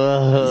dump?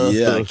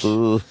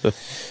 Yuck.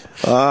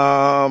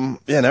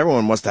 Yeah, and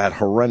everyone must have had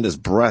horrendous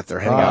breath. They're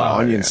handing out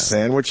onion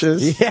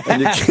sandwiches. Yeah.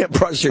 And you can't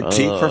brush your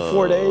teeth for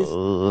 4 days.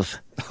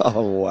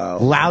 Oh, wow.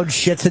 Loud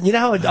shits. And you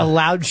know how a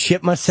loud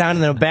shit must sound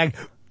in a bag?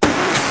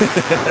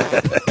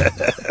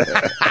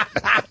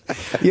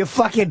 You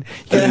fucking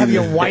gotta have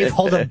your wife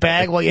hold a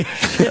bag while you.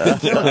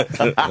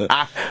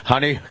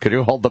 Honey, could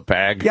you hold the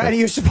bag? Yeah,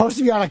 you're supposed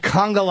to be on a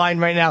conga line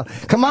right now.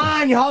 Come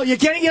on, you're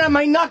getting it on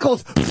my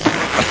knuckles.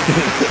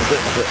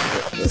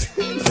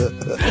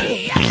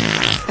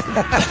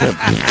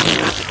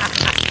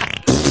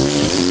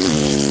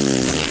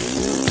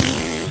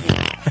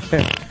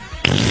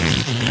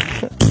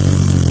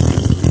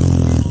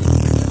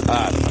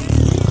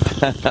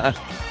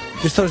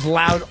 Just those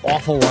loud,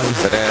 awful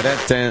ones.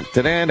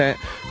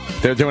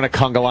 They're doing a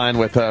conga line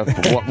with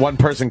one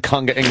person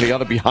congaing the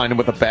other behind him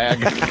with a bag.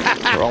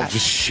 They're all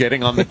just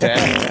shitting on the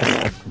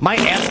deck. My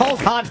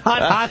asshole's hot,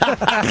 hot, hot.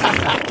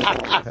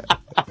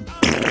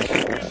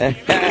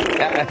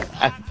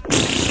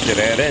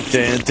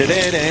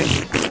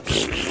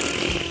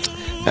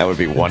 That would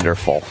be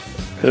wonderful.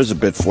 There's a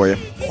bit for you.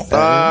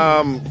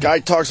 Guy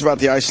talks about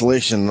the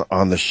isolation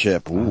on the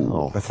ship.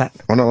 Ooh. What's that?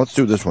 Oh, no, let's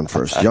do this one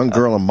first. Young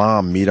girl and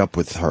mom meet up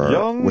with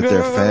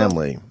their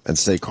family and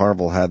say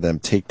Carnival had them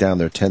take down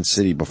their tent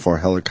city before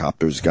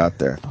helicopters got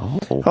there.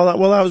 Oh, that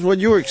was what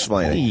you were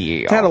explaining.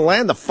 Yeah. Had to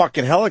land the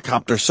fucking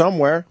helicopter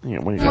somewhere. Yeah,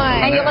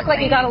 And you look like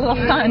you got a little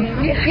sun.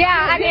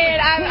 Yeah, I did.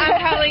 I'm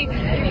probably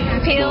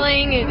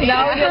peeling. And,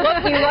 No,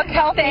 you look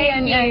healthy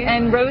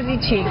and rosy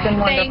cheeked and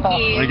wonderful.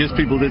 Thank you. I guess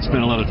people did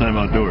spend a lot of time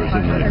outdoors,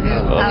 didn't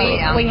they?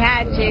 We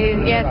had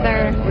to, yes,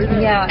 sir.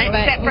 Yeah,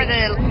 Except for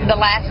the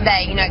last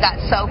day, it got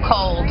so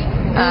cold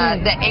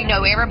that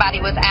everybody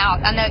was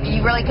out. I know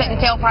you really couldn't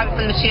tell probably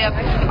from the ship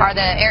or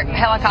the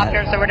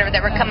helicopters or whatever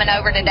that were coming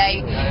over today.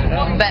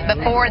 But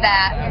before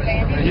that,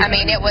 I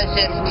mean, it was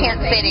just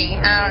tent city.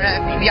 I don't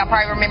know if y'all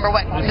probably remember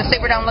what the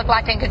Superdome looked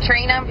like in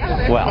Katrina.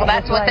 Well,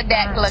 That's what the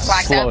deck looked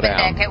like. The slow open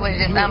down. deck. It was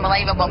just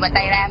unbelievable. But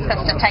they had asked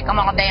us to take them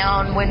all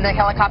down when the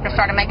helicopter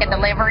started making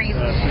deliveries,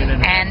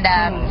 and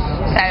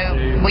so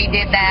we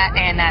did that,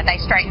 and they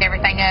straightened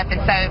everything up,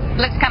 and so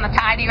it looks kind of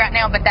tidy right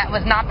now, but that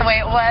was not the way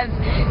it was,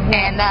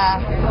 and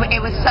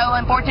it was so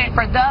unfortunate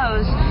for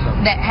those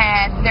that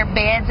had their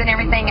beds and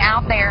everything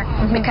out there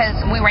because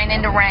we ran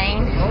into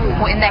rain,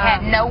 and they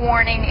had no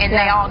warning, and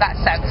they all got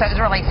soaked, so it was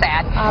really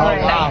sad.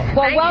 wow.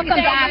 Well, welcome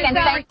back, and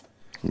thank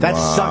That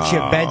sucks,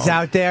 your bed's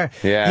out there.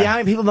 Yeah. How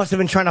many people must have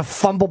been trying to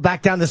fumble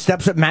back down the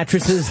steps with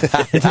mattresses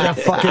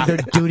into their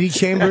duty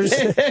chambers?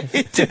 You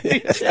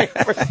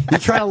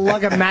try to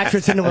lug a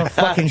mattress into a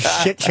fucking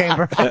shit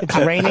chamber. It's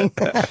raining.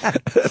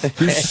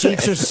 Your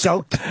sheets are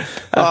soaked.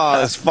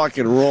 Oh, this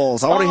fucking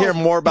rules. I want to hear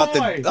more about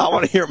boy. I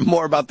want to hear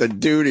more about the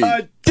duty.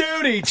 A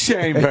duty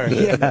chamber.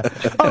 Yeah.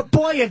 Oh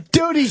boy, a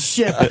duty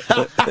ship.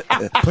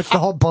 Puts the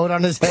whole boat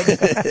on his head.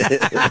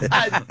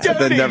 And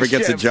then never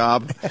gets a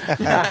job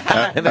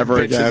And then ever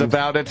bitches again.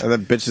 about it. And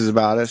then bitches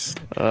about us.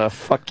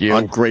 Fuck you.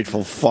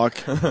 Ungrateful fuck.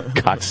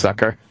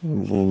 Cocksucker.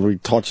 We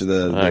taught you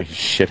the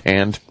shit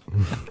hand.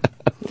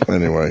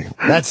 Anyway.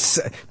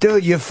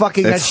 Dude, you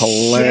fucking got It's shit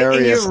hilarious.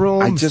 in your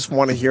room. I just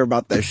want to hear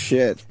about that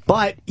shit.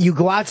 But you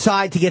go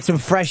outside to get some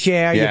fresh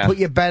air. Yeah. You put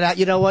your bed out.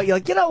 You know what? You're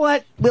like, you know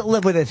what? We'll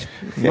live with it.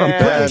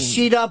 Yeah. Put your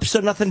sheet up so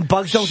nothing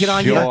bugs don't get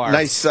on you.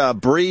 Nice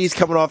breeze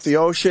coming off the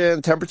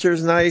ocean.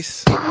 Temperature's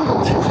nice.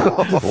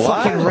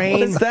 Fucking rain.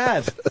 What is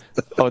that?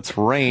 Oh, it's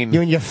rain.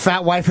 You and your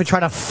fat wife are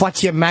trying to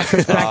futz your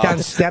mattress back down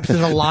steps.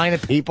 There's a line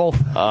of people.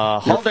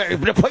 Hold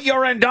it. Put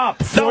your end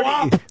up.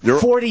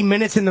 40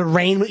 minutes in the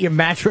rain with your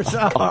mattress.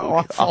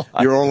 Awful.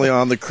 You're only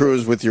on the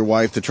cruise with your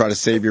wife to try to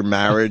save your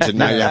marriage, and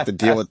now you have to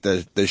deal with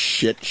the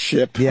shit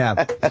ship. Yeah.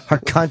 Her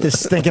cunt is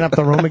stinking up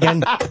the room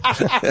again.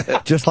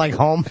 Just like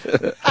home.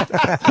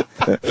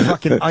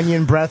 Fucking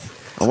onion breath.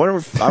 I wonder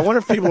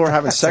if people were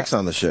having sex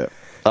on the ship.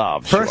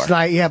 Oh, First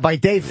night, yeah. By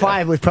day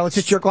 5, we'd probably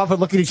just jerk off and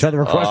look at each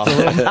other across the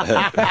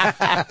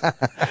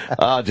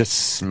room. Just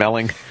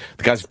smelling.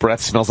 The guy's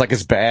breath smells like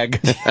his bag.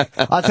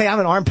 I'll tell you, I'm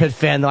an armpit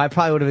fan, though. I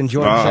probably would have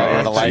enjoyed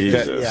it.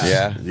 Jesus.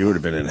 Yeah. You would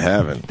have been in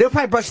heaven. They were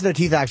probably brushing their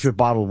teeth actually with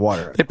bottled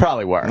water. They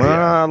probably were.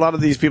 A lot of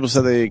these people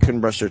said they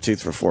couldn't brush their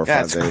teeth for 4 or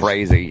 5 days. That's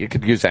crazy. You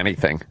could use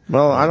anything.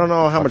 Well, I don't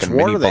know how much Fucking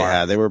water they minibar.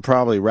 had. They were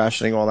probably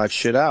rationing all that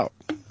shit out,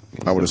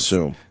 I would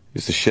assume.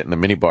 Used to shit in the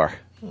minibar.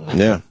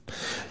 Yeah.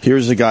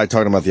 Here's a guy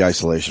talking about the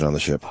isolation on the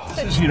ship.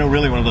 It's,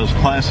 really one of those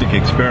classic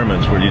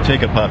experiments where you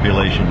take a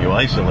population, you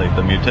isolate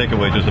them, you take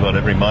away just about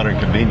every modern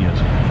convenience,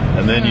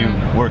 and then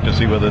you work to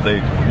see whether they,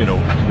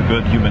 the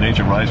good human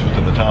nature rises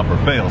to the top or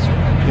fails.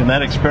 In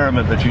that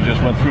experiment that you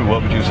just went through,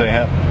 what would you say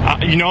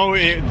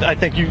happened? I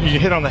think you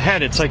hit on the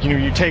head. It's like,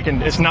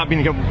 it's not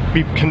being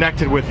be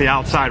connected with the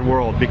outside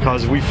world,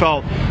 because we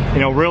felt,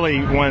 really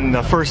when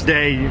the first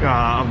day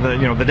of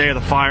the day of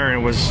the fire,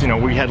 and it was,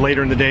 we had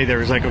later in the day, there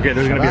was like, okay,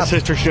 there's going to be a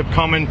sister ship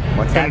coming,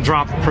 going to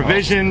drop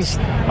provisions,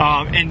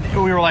 and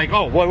we were like,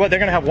 oh, well, they're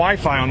going to have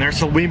Wi-Fi on there,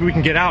 so maybe we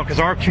can get out, because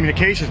our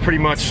communications pretty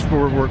much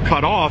were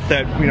cut off,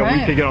 that we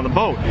could get on the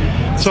boat.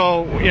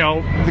 So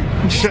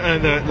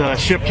the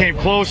ship came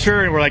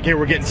closer, and we're like, hey,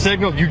 we're getting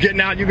signals. You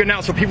getting out? You getting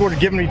out? So people were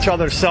giving each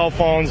other cell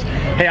phones.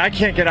 Hey, I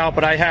can't get out,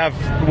 but I have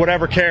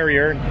whatever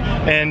carrier,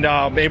 and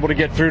able to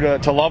get through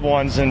to loved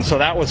ones, and so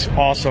that was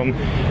awesome.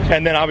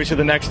 And then obviously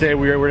the next day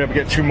we were able to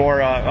get 2 more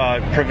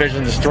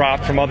provisions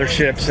dropped from other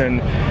ships,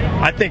 and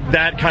I think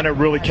that kind of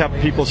really kept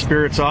people's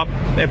spirits up.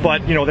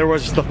 But there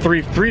was the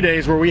three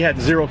days where we had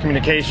 0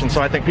 communication,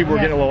 so I think people were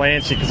getting a little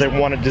antsy because they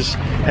want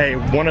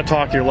to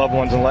talk to your loved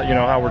ones and let you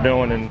know how we're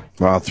doing. And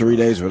wow, 3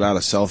 days without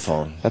a cell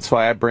phone. That's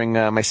why I bring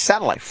my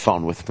satellite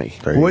phone with me.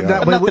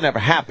 Nothing ever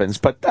happens,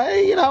 but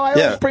I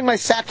always bring my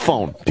sat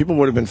phone. People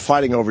would have been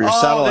fighting over your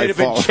satellite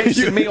phone. They'd have been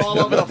chasing me all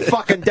over the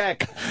fucking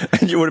deck.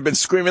 And you would have been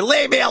screaming,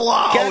 leave me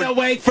alone! Get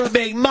away from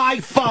me, my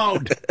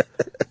phone!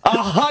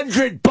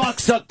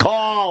 $100 a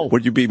call!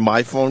 Would you be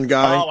my phone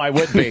guy? Oh, I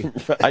would be.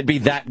 I'd be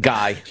that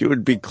guy. You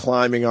would be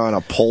climbing on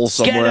a pole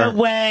somewhere. Get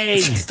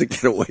away! Just to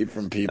get away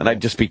from people. And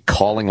I'd just be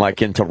calling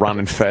like into Ron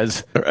and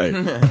Fez. Right.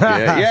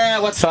 Yeah,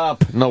 what's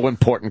up? No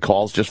important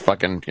calls, just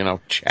fucking,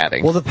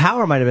 chatting. Well, the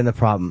power might have been the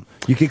problem.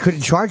 You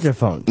couldn't charge their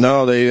phone.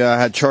 No, they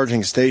had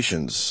charging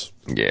stations.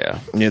 Yeah.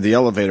 Near the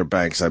elevator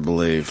banks, I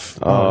believe.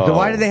 Then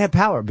why did they have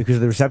power? Because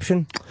of the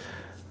reception?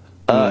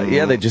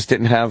 Yeah, they just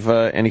didn't have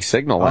any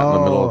signal out in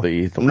the middle of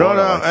the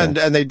water.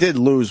 No, and they did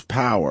lose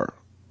power.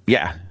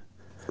 Yeah.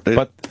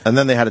 And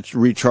then they had to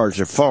recharge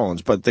their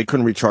phones, but they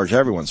couldn't recharge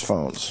everyone's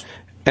phones.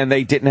 And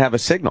they didn't have a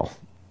signal.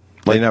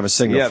 They didn't have a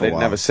signal for a while. They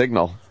didn't have a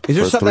signal. Is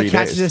there something that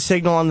catches a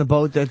signal on the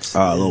boat that's...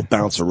 a little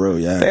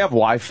bounceroo, yeah. They have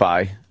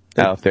Wi-Fi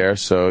out there,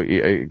 so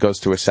it goes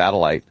to a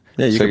satellite.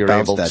 Yeah, you can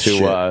bounce that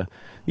shit.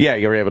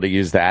 You're able to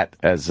use that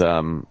as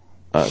to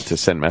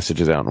send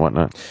messages out and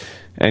whatnot.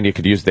 And you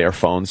could use their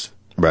phones.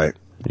 Right.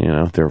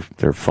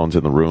 Their phones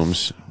in the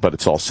rooms, but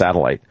it's all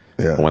satellite.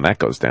 Yeah. When that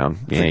goes down,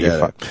 you're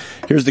fucked.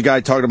 Here's the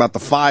guy talking about the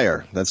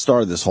fire that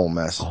started this whole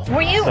mess.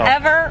 Were you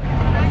ever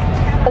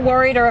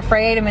worried or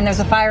afraid? I mean, there's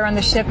a fire on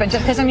the ship, but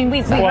just because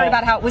we heard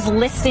about how it was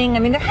listing. I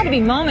mean, there had to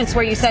be moments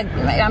where you said,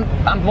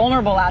 "I'm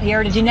vulnerable out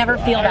here." Did you never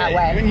feel that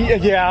way?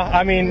 Yeah,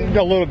 I mean,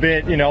 a little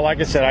bit. Like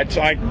I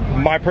said,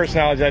 my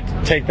personality is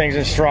I take things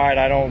in stride.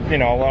 I don't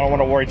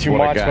want to worry too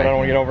much, but I don't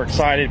want to get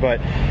overexcited.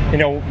 But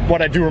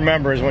what I do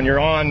remember is when you're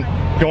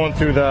going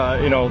through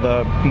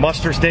the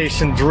muster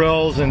station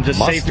drills and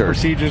just safety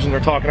procedures, and they're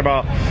talking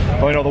about,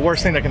 the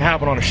worst thing that can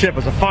happen on a ship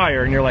is a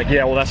fire, and you're like,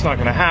 yeah, well, that's not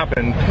going to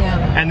happen.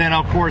 Yeah. And then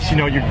of course,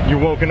 you're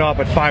woken up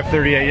at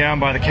 5:30 a.m.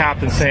 by the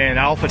captain saying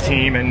Alpha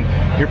Team,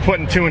 and you're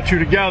putting 2 and 2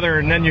 together,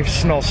 and then you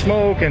smell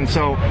smoke, and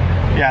so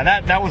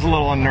yeah, that was a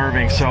little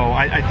unnerving. So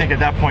I think at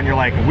that point you're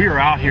like, we are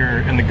out here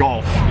in the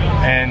Gulf,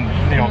 and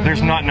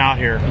there's nothing out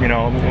here,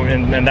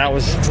 and that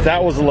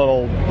was a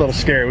little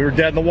scary. We were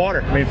dead in the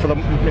water. I mean, for the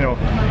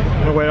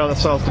no way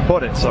else to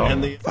put it. So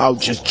I'll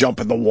just jump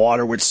in the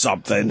water with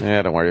something.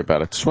 Yeah, don't worry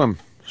about it. Swim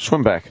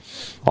back.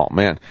 Oh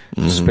man,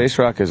 the space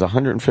rock is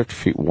 150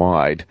 feet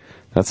wide.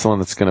 That's the one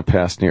that's going to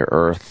pass near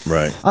Earth.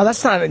 Right. Oh,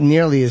 that's not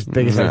nearly as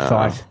big as I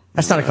thought.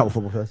 That's not a couple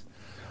football fields.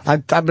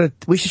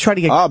 We should try to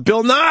get...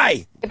 Bill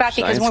Nye! About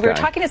because when we were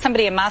talking to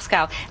somebody in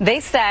Moscow,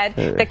 they said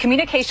the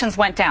communications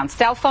went down.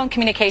 Cell phone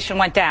communication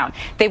went down.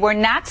 They were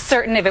not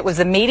certain if it was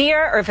a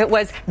meteor or if it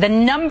was the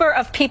number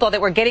of people that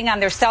were getting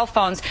on their cell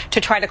phones to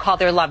try to call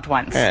their loved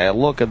ones. Hey,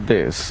 look at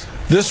this.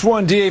 This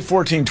one,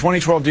 DA-14,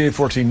 2012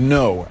 DA-14,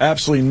 no,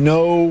 absolutely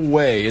no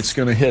way it's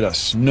going to hit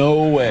us.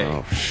 No way.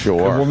 Oh,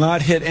 sure. It will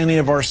not hit any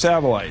of our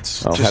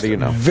satellites. Oh, how do you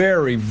know?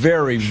 Very,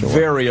 very,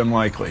 very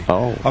unlikely.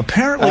 Oh.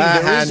 Apparently,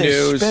 there is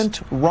a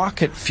spent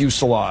rocket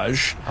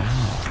fuselage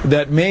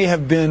that may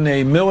have been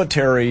a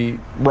military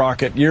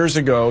rocket years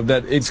ago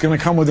that it's going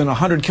to come within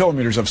 100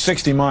 kilometers of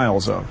 60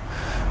 miles of.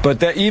 But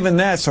that even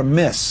that's a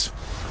miss.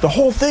 The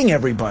whole thing,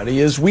 everybody,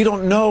 is we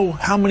don't know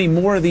how many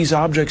more of these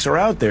objects are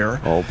out there.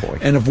 Oh, boy.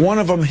 And if one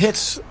of them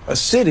hits a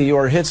city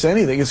or hits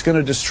anything, it's going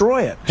to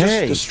destroy it.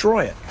 Just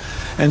destroy it.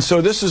 And so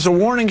this is a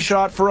warning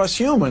shot for us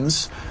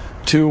humans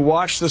to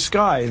watch the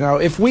sky. Now,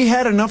 if we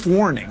had enough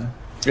warning,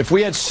 if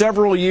we had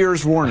several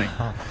years warning,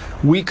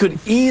 we could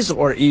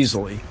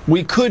easily,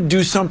 we could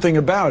do something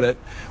about it.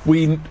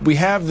 We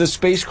have the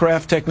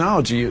spacecraft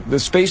technology. The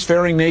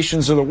spacefaring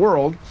nations of the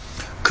world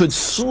could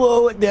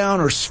slow it down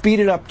or speed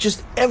it up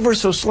just ever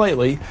so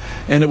slightly,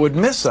 and it would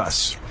miss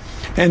us.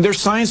 And there's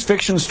science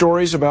fiction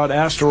stories about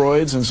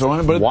asteroids and so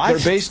on, but they're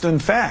based in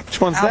fact. Which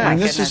one's that?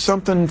 And this is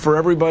something for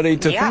everybody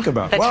to think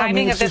about. The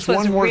timing of this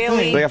was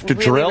really, they have to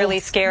drill? really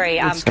scary.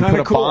 It's kind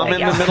of cool. Bomb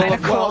in the middle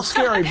of Well,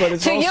 scary, but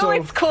it's to also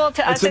you, it's cool.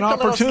 To us, it's an a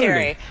little opportunity.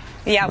 scary.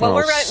 Yeah, well,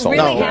 we're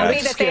really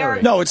happy that they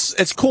are. No,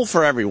 it's cool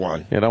for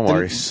everyone. Yeah, don't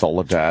worry,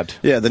 Soledad.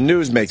 Yeah, the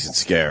news makes it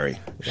scary.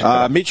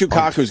 Michio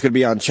Kaku's going to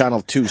be on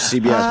Channel 2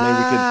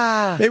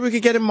 CBS. Maybe we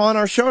could get him on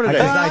our show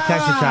today. I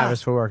texted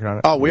Travis. We're working on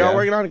it. Oh, we are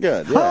working on it?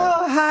 Good. Yeah.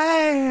 Oh,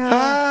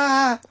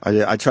 hi.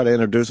 I try to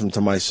introduce him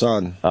to my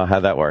son.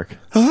 How'd that work?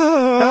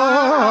 Okay.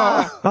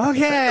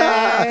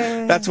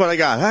 That's what I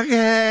got.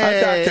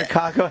 Okay. Dr.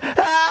 Kaku.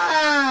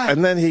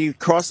 And then he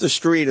crossed the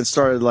street and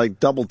started,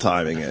 like, double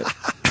timing it.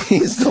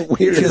 He's the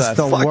weirdest. He's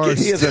the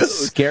worst. He is a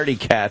scaredy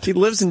cat. He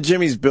lives in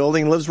Jimmy's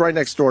building, lives right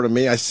next door to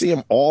me. I see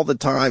him all the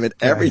time, and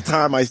every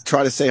time I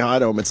try to say hi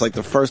to him, it's like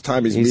the first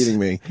time he's meeting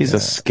me. He's a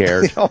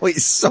scared. Oh,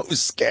 he's so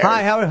scared.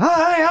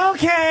 Hi,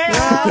 okay.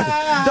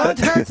 Don't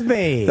hurt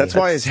me. That's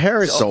why his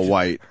hair is so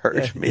white.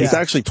 Hurt me. He's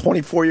actually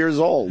 24 years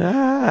old.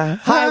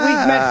 Hi,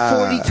 we've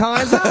met 40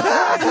 times.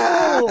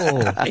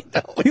 I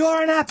know.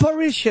 You're an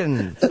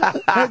apparition.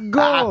 A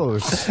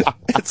ghost.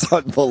 It's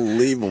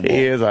unbelievable.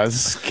 He is a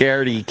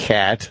scaredy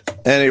cat.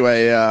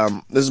 Anyway,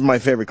 this is my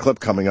favorite clip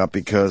coming up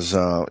because,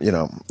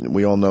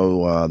 we all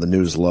know the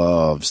news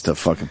loves to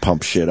fucking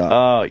pump shit up.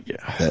 Oh,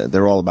 yeah.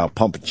 They're all about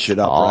pumping shit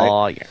up, right?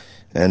 Oh, yeah.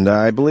 And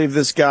I believe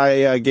this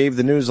guy gave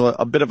the news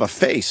a bit of a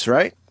face,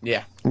 right?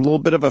 Yeah. A little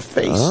bit of a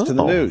face to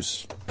the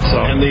news.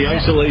 And the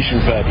isolation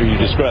factor you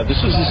described,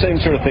 this is the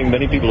same sort of thing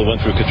many people who went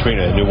through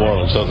Katrina in New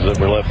Orleans, others that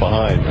were left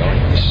behind.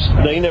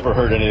 They never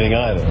heard anything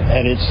either.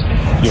 And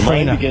your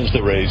mind begins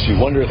to race. You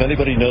wonder if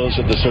anybody knows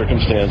of the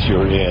circumstance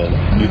you're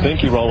in. You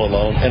think you're all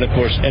alone. And, of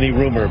course, any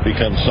rumor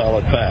becomes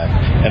solid fact.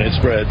 And it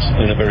spreads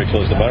in a very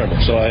closed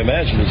environment. So I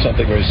imagine it's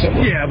something very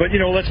similar. Yeah, but,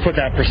 let's put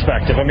that in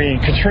perspective. I mean,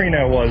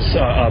 Katrina was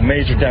a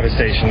major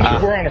devastation.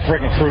 We're on a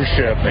freaking cruise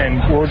ship, and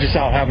we're just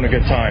out having a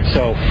good time.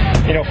 So,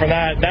 from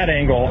that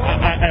angle,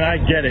 I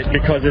get it,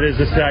 because it is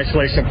this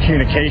isolation of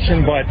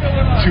communication, but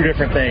two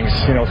different things,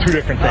 two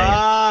different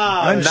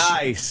things.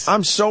 Nice.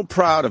 I'm so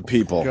proud of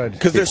people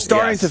because they're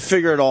starting to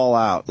figure it all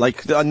out.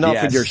 Like,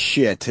 enough of your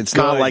shit. It's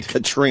not like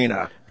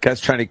Katrina. Guy's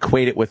trying to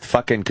equate it with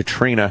fucking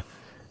Katrina.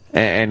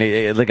 And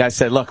the guy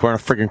said, look, we're on a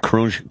freaking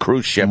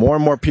cruise ship. More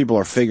and more people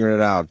are figuring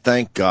it out.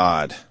 Thank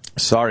God.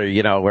 Sorry,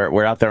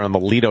 we're out there on the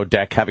Lido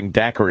deck having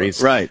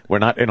daiquiris. Right. We're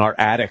not in our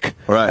attic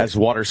as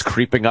water's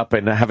creeping up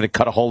and having to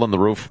cut a hole in the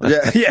roof.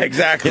 Yeah,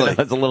 exactly.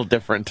 That's a little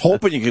different.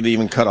 Hoping you could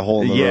even cut a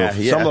hole in the roof.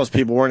 Yeah. Some of those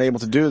people weren't able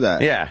to do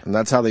that. Yeah. And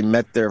that's how they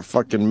met their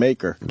fucking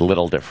maker. A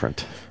little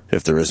different.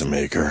 If there is a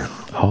maker.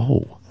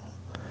 Oh.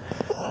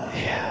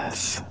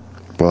 Yes.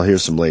 Well,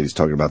 here's some ladies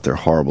talking about their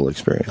horrible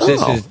experience.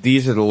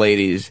 These are the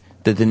ladies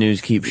that the news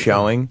keeps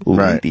showing.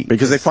 Right.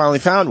 Because they finally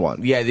found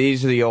one. Yeah,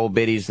 these are the old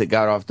biddies that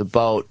got off the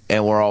boat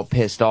and were all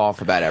pissed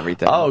off about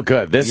everything. Oh,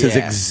 good. This is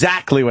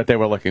exactly what they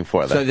were looking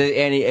for. Then. So,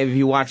 and if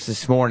you watch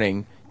this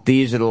morning,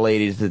 these are the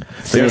ladies that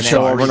they're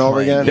show over and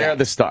over again. They're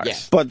the stars. Yeah.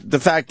 But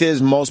the fact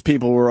is, most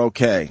people were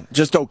okay,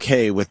 just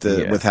okay with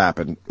what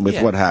happened,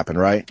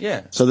 right?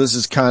 Yeah. So this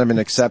is kind of an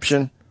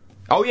exception.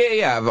 Oh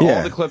yeah.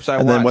 All the clips I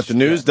watched. And then what the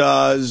news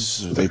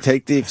does, they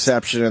take the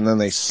exception and then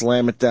they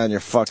slam it down your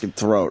fucking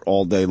throat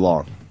all day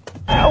long.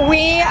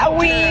 We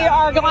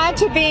are glad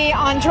to be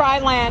on dry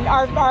land.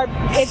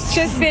 It's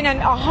just been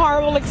a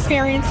horrible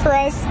experience for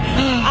us.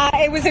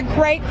 It was a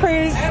great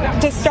cruise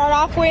to start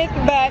off with,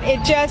 but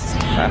it just,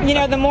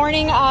 the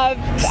morning of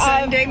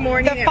Sunday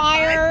morning the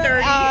fire,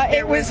 at 5:30,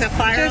 it was a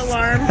fire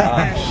alarm.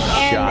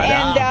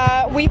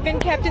 And we've been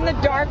kept in the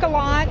dark a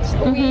lot.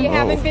 We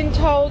haven't been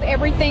told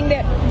everything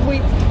that we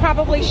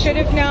probably should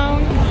have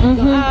known.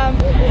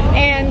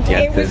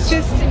 It was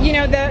just,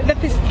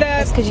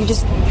 that's because you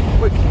just.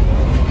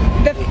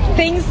 The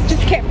things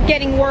just kept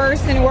getting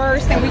worse and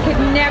worse, and we could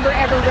never,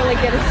 ever really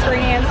get a straight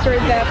answer. The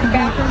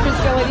bathroom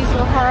facilities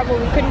were horrible.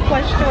 We couldn't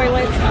flush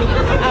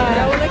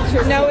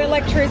toilets. No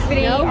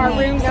electricity. Our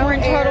rooms were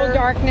in total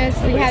darkness.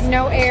 We had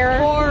no air.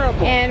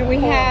 Horrible. And we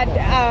had,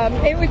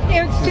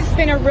 it's just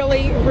been a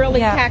really,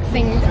 really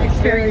taxing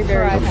experience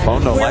for us.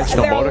 Phone, no lights,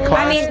 no motor cars,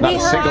 I mean, not we a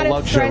have a single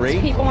lot of stressed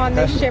luxury. people on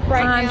this ship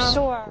right now.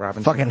 I'm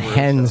sure. Fucking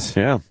hens.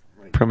 Yeah,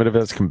 primitive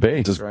as can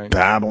be. Just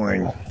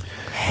babbling.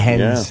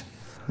 Hens.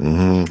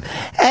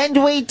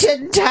 And we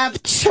didn't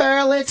have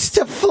toilets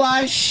to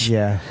flush.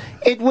 Yeah.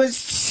 It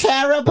was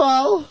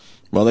terrible.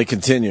 Well, they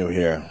continue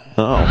here.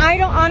 I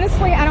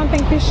don't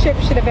think this ship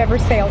should have ever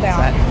sailed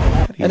out.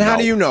 And how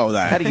do you know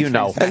that? How do you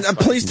know? And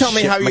please tell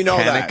me Ship how you know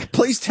mechanic. that.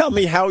 Please tell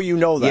me how you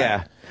know that.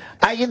 Yeah.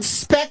 I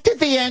inspected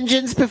the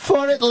engines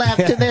before it left,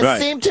 and there Right.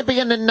 seemed to be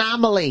an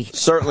anomaly.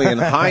 Certainly in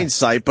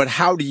hindsight, but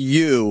how do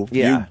you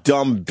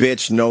dumb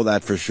bitch, know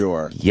that for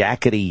sure?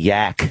 Yakety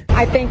yak.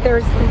 I think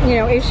there's,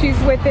 issues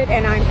with it,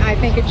 and I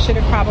think it should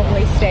have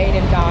probably stayed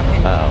in dock.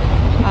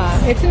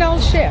 And, it's an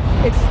old ship.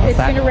 It's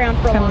been around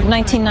for a long time.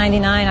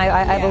 1999,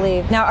 I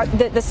believe. Now,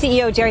 the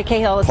CEO, Jerry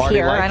Cahill, is Party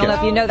here. like I don't know it.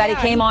 if you know that. He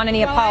came on and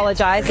he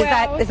apologized.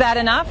 well- Is that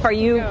enough? Are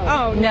you...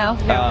 Oh, no.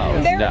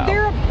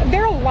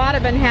 There are a lot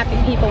of unhappy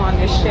people on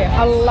this ship.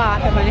 A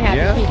lot of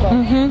unhappy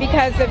people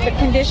because of the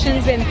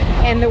conditions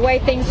and the way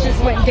things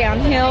just went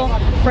downhill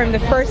from the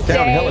first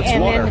Downhill, day. it's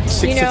And water. then,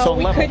 Six its own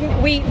we level.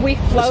 couldn't. We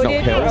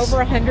floated for hills. over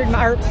 100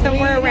 miles,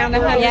 somewhere around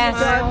 100 Yes.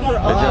 miles. For a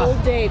whole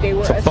day. They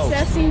were It's a boat.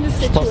 assessing the It's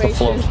supposed to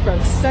situation float.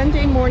 from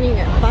Sunday morning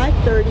at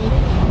 5:30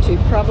 to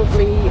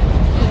probably,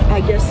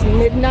 I guess,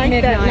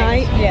 midnight that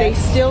night. yes. They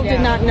still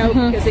did not know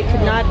because they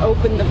could not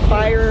open the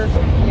fire,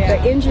 the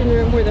engine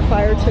room where the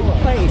fire took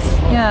place.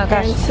 Yeah,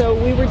 gosh. And so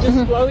we were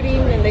just floating,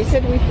 and they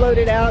said we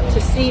floated out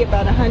to sea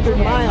about 100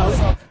 miles.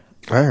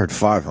 I heard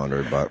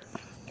 500, but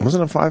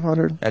wasn't it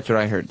 500? That's what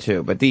I heard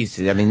too. But these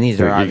are You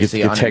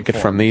obviously take it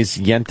from these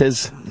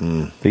yentas,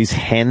 these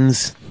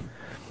hens.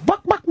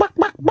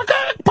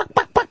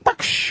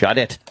 Shut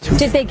it.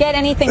 Did they get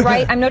anything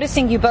right? I'm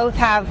noticing you both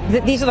have...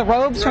 these are the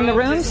robes from the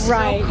rooms?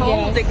 Right. So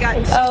cold. It got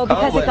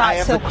Because it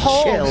got so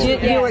cold.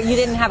 You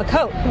didn't have a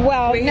coat.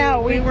 Well,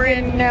 we were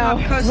in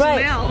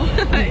Cozumel.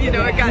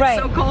 It got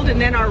so cold,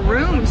 and then our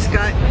rooms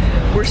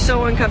were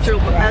so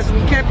uncomfortable. As we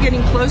kept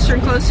getting closer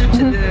and closer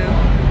to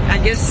the,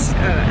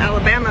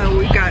 Alabama,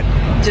 we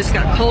just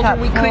got colder.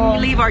 We couldn't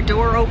leave our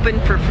door open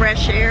for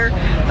fresh air.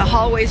 The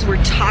hallways were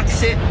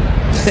toxic,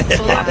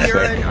 full of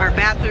urine. Our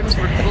bathrooms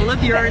were full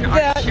of urine.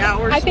 Our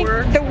showers I think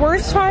were. the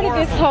worst part of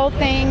this whole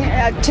thing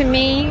to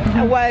me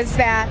was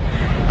that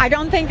I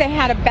don't think they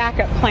had a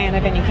backup plan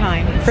of any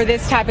kind for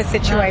this type of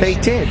situation. They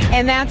did.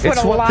 And that's what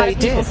It's a what lot they of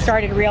people did.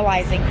 started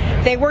realizing.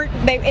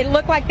 It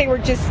looked like they were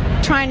just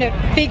trying to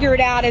figure it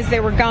out as they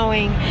were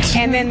going,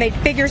 and then they'd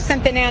figure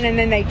something out, and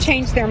then they'd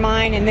change their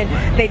mind, and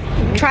then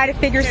they'd try to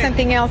figure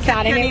something else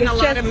out. And it Getting was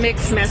a lot just of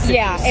mixed messages.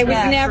 Yeah, it was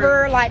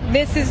never like,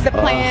 this is the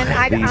plan.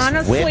 these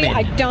Honestly, women.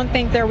 I don't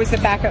think there was a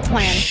backup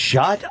plan.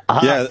 Shut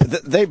up. Yeah,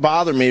 they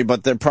bother me,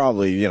 but they're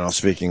probably,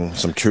 speaking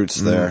some truths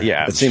there.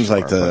 Yeah, it seems sure,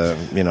 like the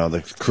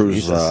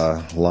cruise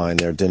line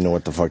there didn't know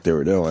what the fuck they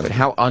were doing. But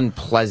how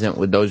unpleasant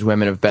would those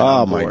women have been Oh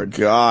on my board?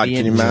 God! The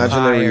Can you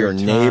imagine they were your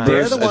entire time.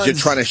 neighbors They're the as you're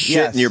ones- trying to shit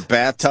yes. in your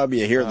bathtub?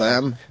 You hear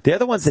them? They're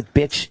the ones that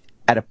bitch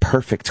at a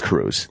perfect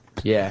cruise.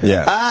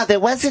 Yeah. There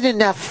wasn't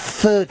enough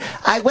food.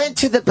 I went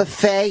to the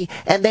buffet,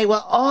 and they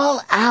were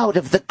all out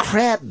of the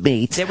crab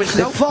meat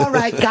before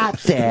I got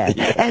there.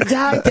 And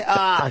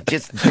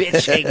just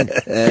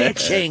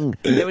bitching.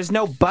 There was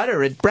no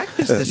butter at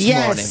breakfast this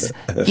morning.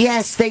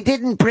 Yes, they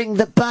didn't bring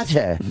the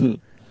butter.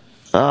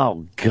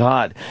 Oh,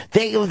 God.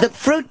 The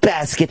fruit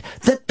basket,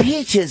 the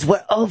peaches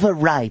were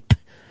overripe.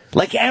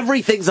 Like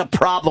everything's a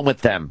problem with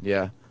them.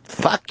 Yeah.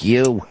 Fuck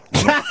you.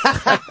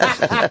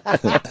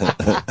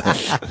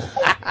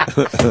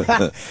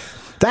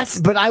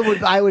 But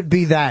I would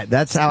be that.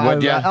 That's how I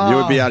would. You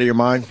would be out of your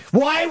mind.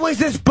 Why was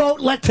this boat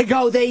let to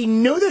go? They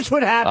knew this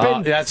would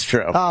happen. That's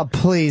true. Oh,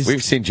 please.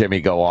 We've seen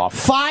Jimmy go off.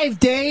 5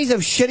 days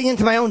of shitting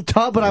into my own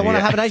tub, but I want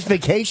to have a nice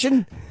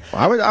vacation?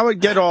 I would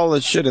get all the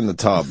shit in the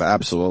tub,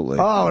 absolutely.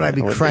 Oh, and I'd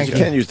be cranky. You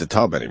can't use the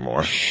tub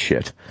anymore.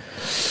 Shit.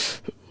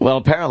 Well,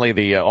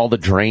 apparently all the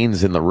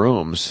drains in the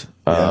rooms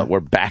were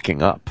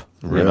backing up.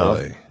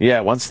 Really?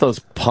 Yeah, once those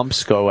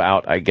pumps go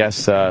out, I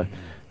guess all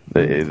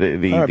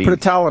right, put a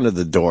towel under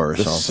the door or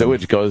the something.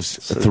 sewage goes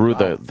through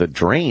the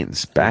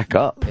drains back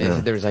up.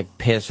 There was like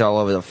piss all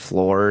over the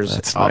floors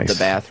of nice. the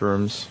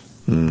bathrooms.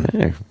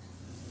 Hey.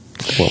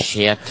 Well,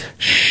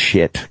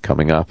 shit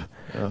coming up.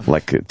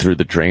 Like through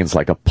the drains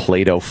like a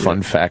Play-Doh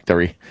fun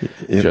factory.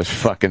 Just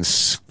fucking...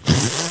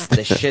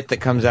 The shit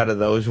that comes out of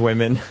those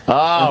women.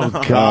 Oh,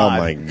 God. Oh,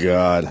 my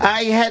God.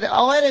 I had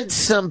ordered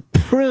some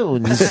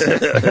prunes,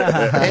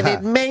 and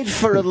it made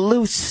for a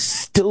loose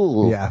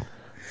stool. Yeah.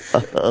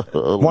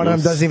 One of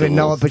them doesn't even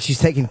know it, but she's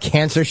taking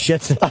cancer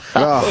shits and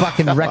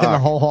fucking wrecking the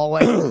whole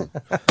hallway.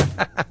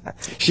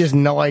 She has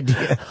no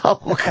idea.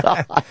 Oh,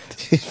 God.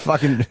 She's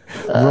fucking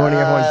ruining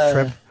everyone's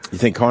trip. You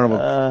think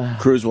Carnival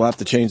Cruise will have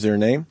to change their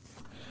name?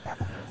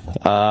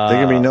 They're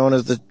gonna be known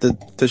as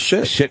the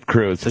shit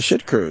cruise. The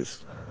shit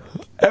cruise.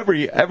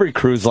 Every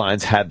cruise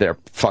line's had their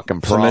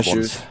fucking problems. Some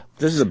issues.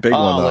 This is a big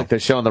one, though. Like they're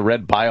showing the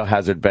red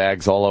biohazard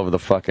bags all over the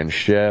fucking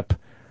ship.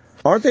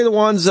 Aren't they the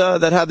ones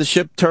that had the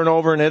ship turn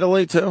over in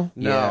Italy too?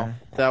 No,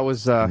 that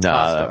was No, Costa.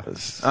 that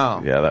was.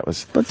 Oh. Yeah, that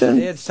was. But then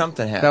They had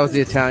something happen. That was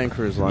the Italian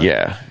cruise line.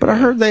 Yeah. But I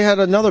heard they had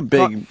another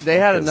big. They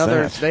had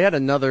another. What's that? They had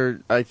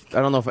another. I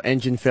don't know if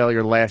engine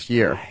failure last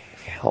year.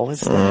 Hell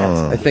is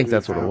that? I think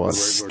that's what it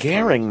was.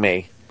 Scaring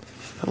me.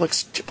 It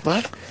looks.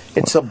 What?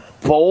 It's a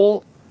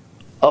bowl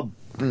of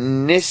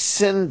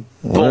Nissan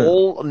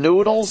bowl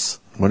noodles.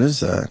 What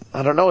is that?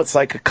 I don't know. It's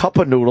like a cup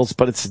of noodles,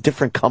 but it's a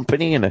different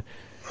company and.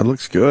 It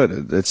looks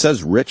good. It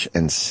says rich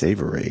and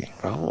savory.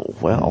 Oh,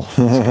 well.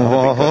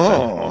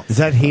 Is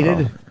that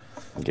heated?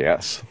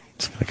 Yes.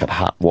 It's got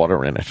hot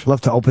water in it.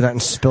 Love to open that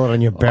and spill it on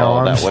your bare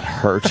arms. That would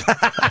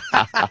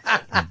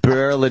hurt.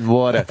 Berlin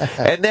water.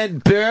 And then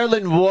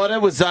Berlin water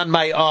was on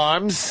my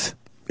arms.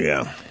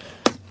 Yeah.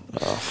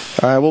 All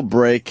right, we'll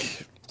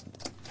break.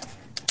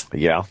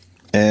 Yeah.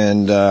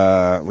 And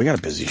we got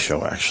a busy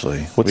show,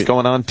 actually. What's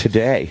going on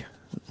today?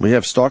 We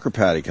have Stalker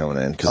Patty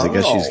coming in, because I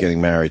guess she's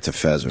getting married to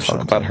Fez or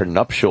something. About her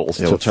nuptials.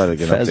 Yeah, we'll try to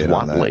get an Fez update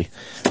on Watley.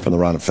 that from the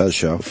Ron and Fez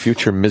show.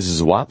 Future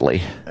Mrs.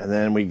 Watley. And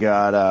then we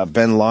got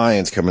Ben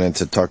Lyons coming in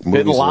to talk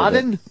movies. Bin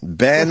Laden?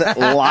 Ben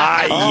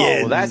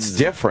Lyons. Oh, that's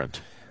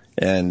different.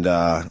 And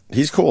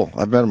he's cool.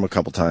 I've met him a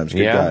couple times.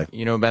 Good guy.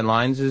 You know who Ben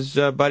Lyons is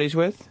buddies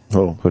with?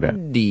 Who that?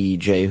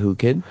 DJ Who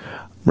Kid.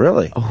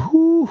 Really?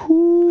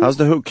 How's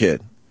the Who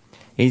Kid?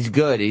 He's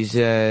good.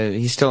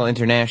 He's still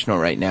international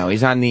right now.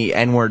 He's on the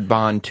N-Word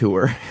Bond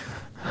tour.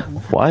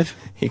 What?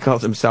 He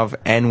calls himself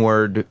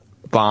N-Word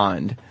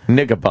Bond.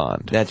 Nigga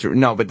Bond. That's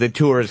no, but the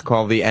tour is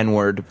called the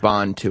N-Word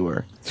Bond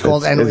tour. It's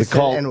called Is it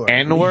called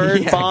N-Word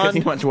Yeah, 'cause Bond?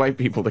 he wants white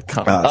people to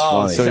come.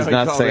 Oh, so he's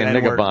not called saying it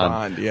nigga N-Word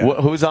Bond. yeah.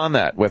 Who's on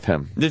that with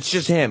him? It's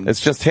just him. It's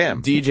just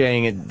him.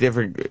 DJing a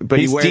different, but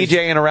He's he wears,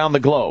 DJing around the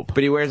globe.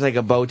 But he wears like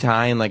a bow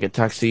tie and like a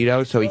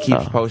tuxedo, so he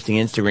keeps posting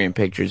Instagram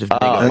pictures of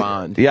nigga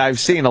Bond. Yeah, I've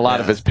seen a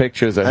lot of his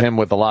pictures of him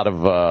with a lot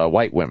of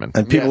white women.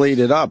 And people eat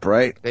it up,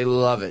 right? They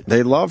love it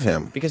They love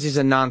him. because he's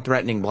a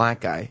non-threatening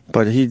black guy.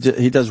 But he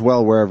does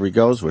well wherever he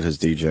goes with his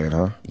DJing,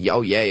 huh?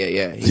 Oh yeah.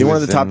 Is he one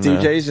of the top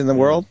DJs in the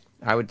world?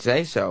 I would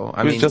say so.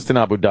 I He was mean, just in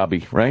Abu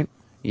Dhabi, right?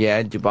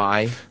 yeah,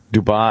 Dubai.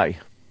 Dubai.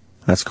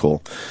 That's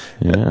cool.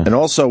 Yeah. And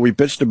also, we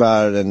bitched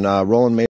about it, and Roland made